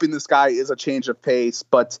I'm hoping this guy is a change of pace.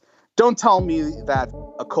 But don't tell me that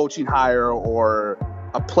a coaching hire or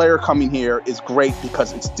a player coming here is great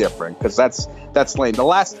because it's different, because that's lame. The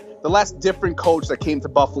last different coach that came to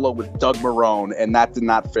Buffalo was Doug Marrone, and that did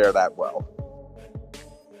not fare that well.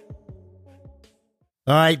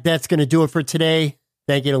 All right, that's going to do it for today.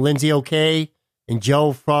 Thank you to Lindsay OK and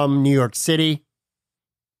Joe from New York City.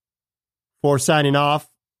 For signing off,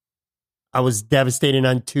 I was devastated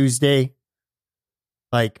on Tuesday,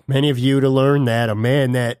 like many of you, to learn that a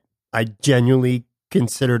man that I genuinely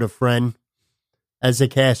considered a friend, Eze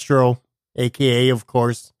Castro, a.k.a., of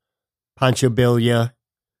course, Pancho Villa,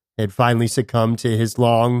 had finally succumbed to his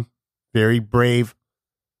long, very brave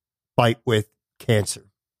fight with cancer.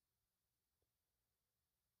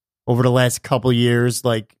 Over the last couple years,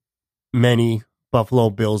 like many Buffalo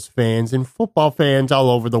Bills fans and football fans all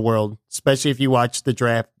over the world, especially if you watched the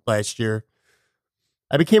draft last year,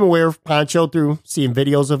 I became aware of Pancho through seeing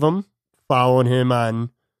videos of him, following him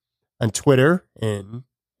on Twitter, and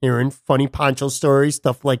hearing funny Pancho stories,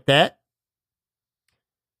 stuff like that.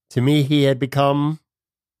 To me, he had become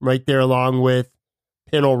right there along with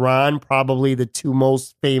Pin O'Ron, probably the 2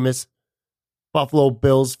 most famous Buffalo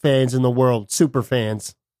Bills fans in the world, super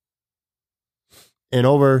fans. And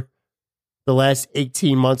over the last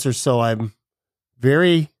 18 months or so, I'm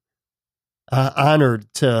very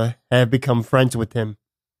honored to have become friends with him.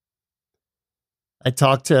 I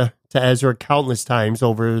talked to Ezra countless times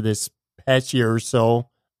over this past year or so,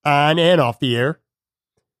 on and off the air.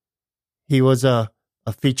 He was a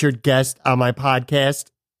a featured guest on my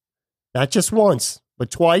podcast, not just once, but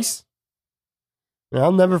twice. And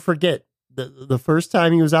I'll never forget the first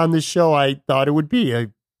time he was on this show. I thought it would be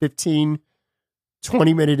a 15,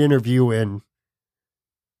 20-minute interview, and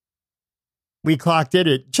we clocked it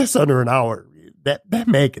at just under an hour. That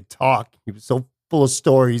man could talk. He was so full of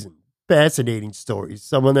stories and fascinating stories.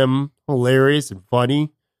 Some of them hilarious and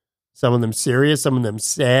funny. Some of them serious. Some of them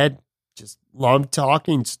sad. Just loved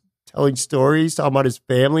talking, telling stories, talking about his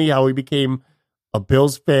family, how he became a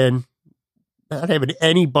Bills fan, not having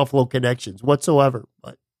any Buffalo connections whatsoever.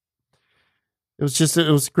 But it was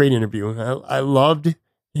a great interview. I loved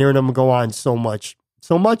hearing him go on so much.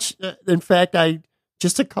 So much, in fact,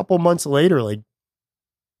 just a couple months later, like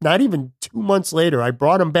not even 2 months later, I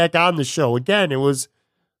brought him back on the show. Again, it was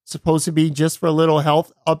supposed to be just for a little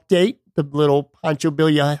health update, the little Pancho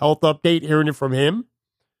Villa health update, hearing it from him.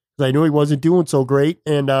 Because I knew he wasn't doing so great.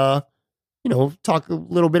 And, talk a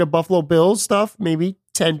little bit of Buffalo Bills stuff, maybe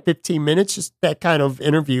 10, 15 minutes, just that kind of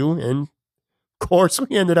interview. And, of course,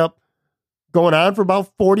 we ended up going on for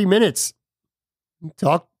about 40 minutes. We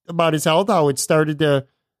talked about his health, how it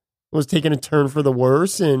was taking a turn for the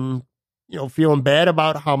worse, and, feeling bad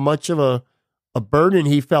about how much of a burden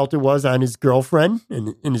he felt it was on his girlfriend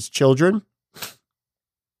and his children.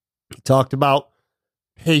 He talked about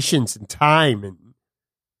patience and time and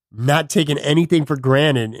not taking anything for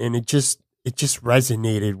granted, and it just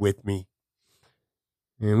resonated with me.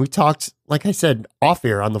 And we talked, like I said, off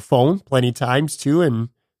air on the phone plenty of times too, and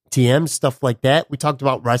TM, stuff like that. We talked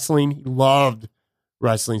about wrestling. He loved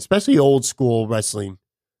wrestling, especially old school wrestling.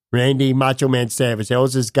 Randy Macho Man Savage, that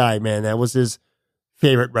was his guy, man. That was his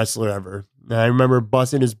favorite wrestler ever. And I remember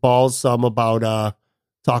busting his balls some about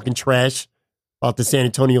talking trash about the San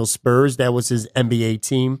Antonio Spurs. That was his NBA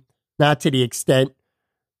team. Not to the extent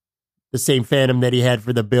the same fandom that he had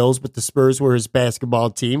for the Bills, but the Spurs were his basketball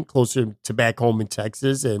team, closer to back home in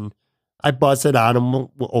Texas. And I busted on him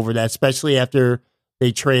over that, especially after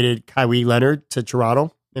they traded Kawhi Leonard to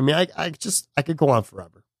Toronto. I mean, I could go on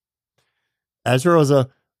forever. Ezra was a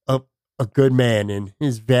good man, and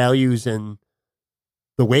his values and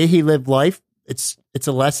the way he lived life, it's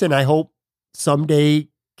a lesson I hope someday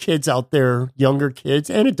kids out there, younger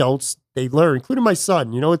kids and adults, they learn, including my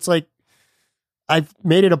son. It's like I've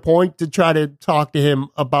made it a point to try to talk to him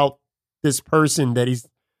about this person that he's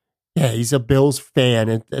a Bills fan,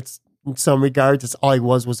 and that's in some regards, that's all he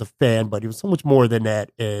was a fan, but he was so much more than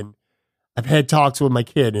that. And I've had talks with my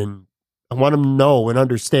kid, and I want him to know and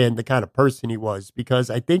understand the kind of person he was,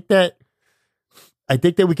 because I think that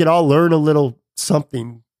we could all learn a little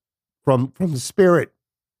something from the spirit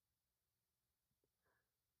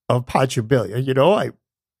of Pancho Villa.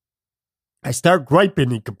 I start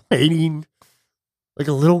griping and complaining like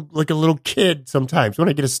a little kid sometimes when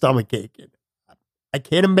I get a stomach ache. And I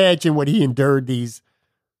can't imagine what he endured these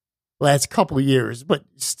last couple of years, but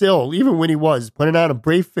still, even when he was putting on a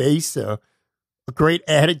brave face, a great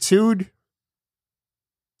attitude,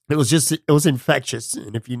 it was infectious.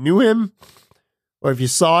 And if you knew him or if you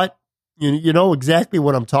saw it, you know exactly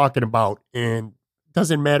what I'm talking about. And it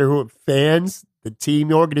doesn't matter who it fans, the team,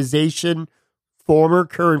 the organization, former,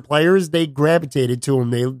 current players, they gravitated to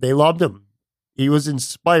him. They loved him. He was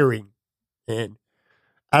inspiring. And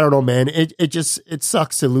I don't know, man, it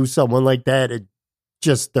sucks to lose someone like that at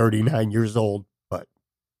just 39 years old. But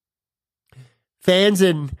fans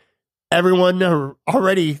and everyone are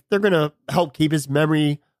already, they're going to help keep his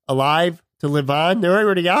memory alive, to live on. They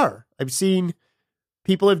already are. I've seen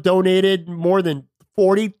people have donated more than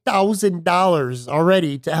 $40,000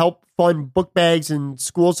 already to help fund book bags and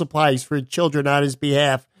school supplies for children on his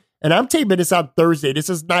behalf. And I'm taping this on Thursday. This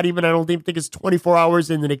is not even, I don't even think it's 24 hours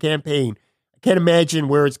into the campaign. I can't imagine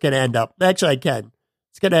where it's going to end up. Actually, I can.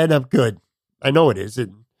 It's going to end up good. I know it is.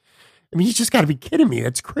 And I mean, you just got to be kidding me.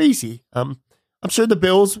 That's crazy. I'm sure the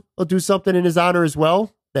Bills will do something in his honor as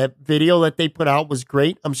well. That video that they put out was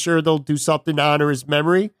great. I'm sure they'll do something to honor his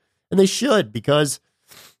memory. And they should, because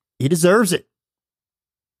he deserves it.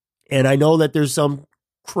 And I know that there's some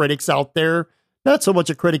critics out there, not so much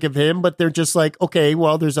a critic of him, but they're just like, okay,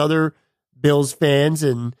 well, there's other Bills fans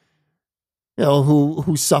and,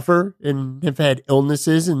 who suffer and have had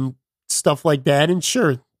illnesses and stuff like that. And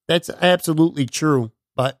sure, that's absolutely true.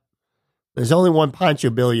 But there's only one Pancho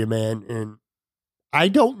Villa, man. And I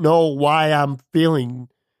don't know why I'm feeling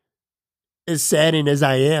as saddened as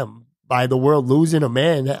I am by the world losing a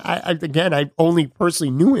man. I only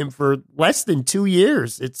personally knew him for less than 2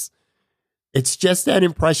 years. It's just that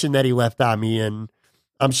impression that he left on me, and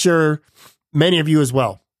I'm sure many of you as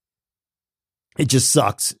well. It just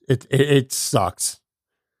sucks. It sucks.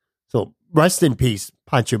 So rest in peace,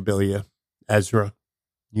 Pancho Villa, Ezra.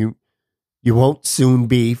 You won't soon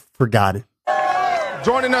be forgotten.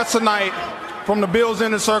 Joining us tonight from the Bills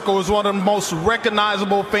Inner Circle is one of the most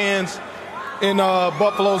recognizable fans in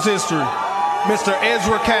Buffalo's history, Mr.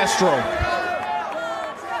 Ezra Castro.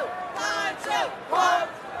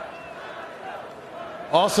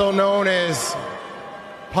 Also known as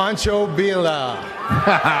Pancho Villa.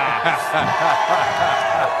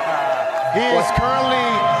 He is currently,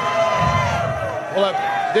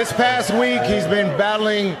 this past week he's been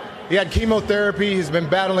battling, he had chemotherapy, he's been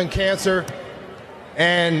battling cancer,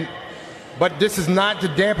 but this is not to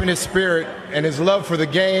dampen his spirit and his love for the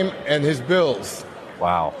game and his Bills.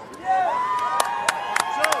 Wow.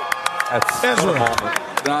 That's Ezra.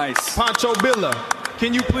 Nice. Pancho Villa,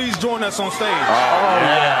 can you please join us on stage? Oh,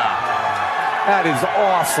 yeah. That is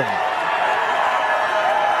awesome.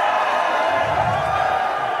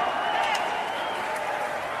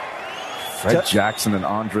 Fred Jackson and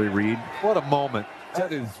Andre Reed. What a moment.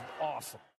 That is awesome.